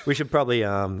 We should probably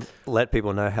let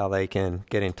people know how they can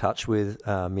get in touch with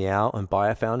Meow and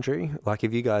Biofoundry. Like,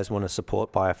 if you guys want to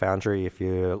support Biofoundry, if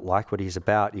you like what he's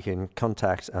about, you can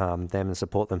contact them and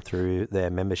support them through their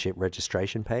membership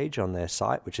registration page on their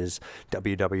site, which is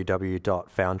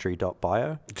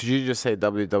www.foundry.bio. Did you just say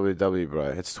www, bro?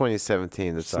 It's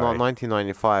 2017. It's not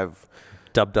 1995.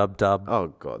 Dub.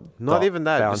 Oh God! Not even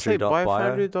that. Just say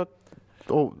biofoundry.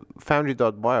 Or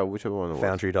foundry.bio, whichever one it was.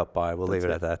 Foundry.bio. We'll leave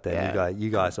it at that then. Yeah. You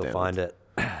guys will find it.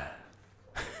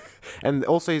 And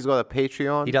also, he's got a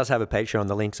Patreon. He does have a Patreon.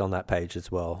 The link's on that page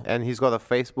as well. And he's got a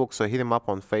Facebook, so hit him up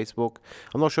on Facebook.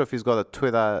 I'm not sure if he's got a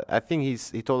Twitter. I think he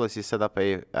told us he set up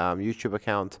a YouTube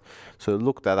account, so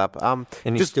look that up. And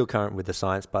he's still current with the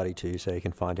Science Buddy too, so you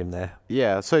can find him there.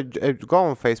 Yeah, so go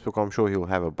on Facebook. I'm sure he'll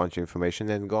have a bunch of information.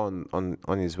 Then go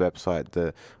on his website,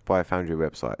 the Biofoundry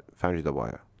website,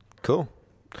 foundry.bio. Cool.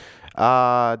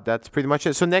 That's pretty much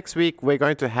it. So next week we're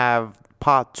going to have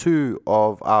part 2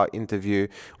 of our interview,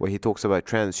 where he talks about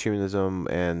transhumanism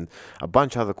and a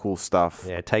bunch of other cool stuff.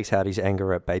 Yeah, it takes out his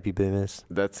anger at baby boomers.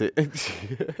 That's it.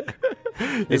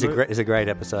 It's a great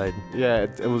episode. Yeah,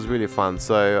 it was really fun.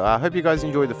 So I hope you guys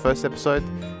enjoyed the first episode,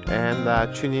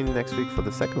 and tune in next week for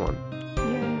the second one.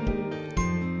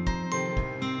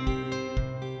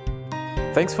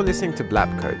 Thanks for listening to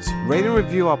Blab Codes. Rate and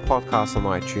review our podcast on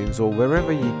iTunes or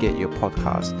wherever you get your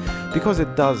podcast, because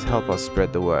it does help us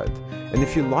spread the word. And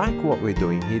if you like what we're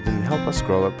doing here, then help us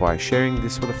grow it by sharing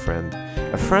this with a friend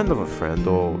of a friend,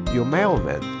 or your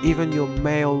mailman, even your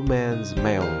mailman's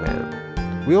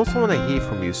mailman. We also want to hear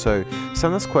from you, so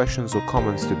send us questions or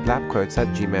comments to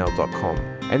blabcodes@gmail.com.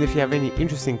 And if you have any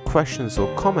interesting questions or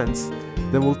comments,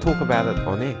 then we'll talk about it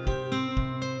on air.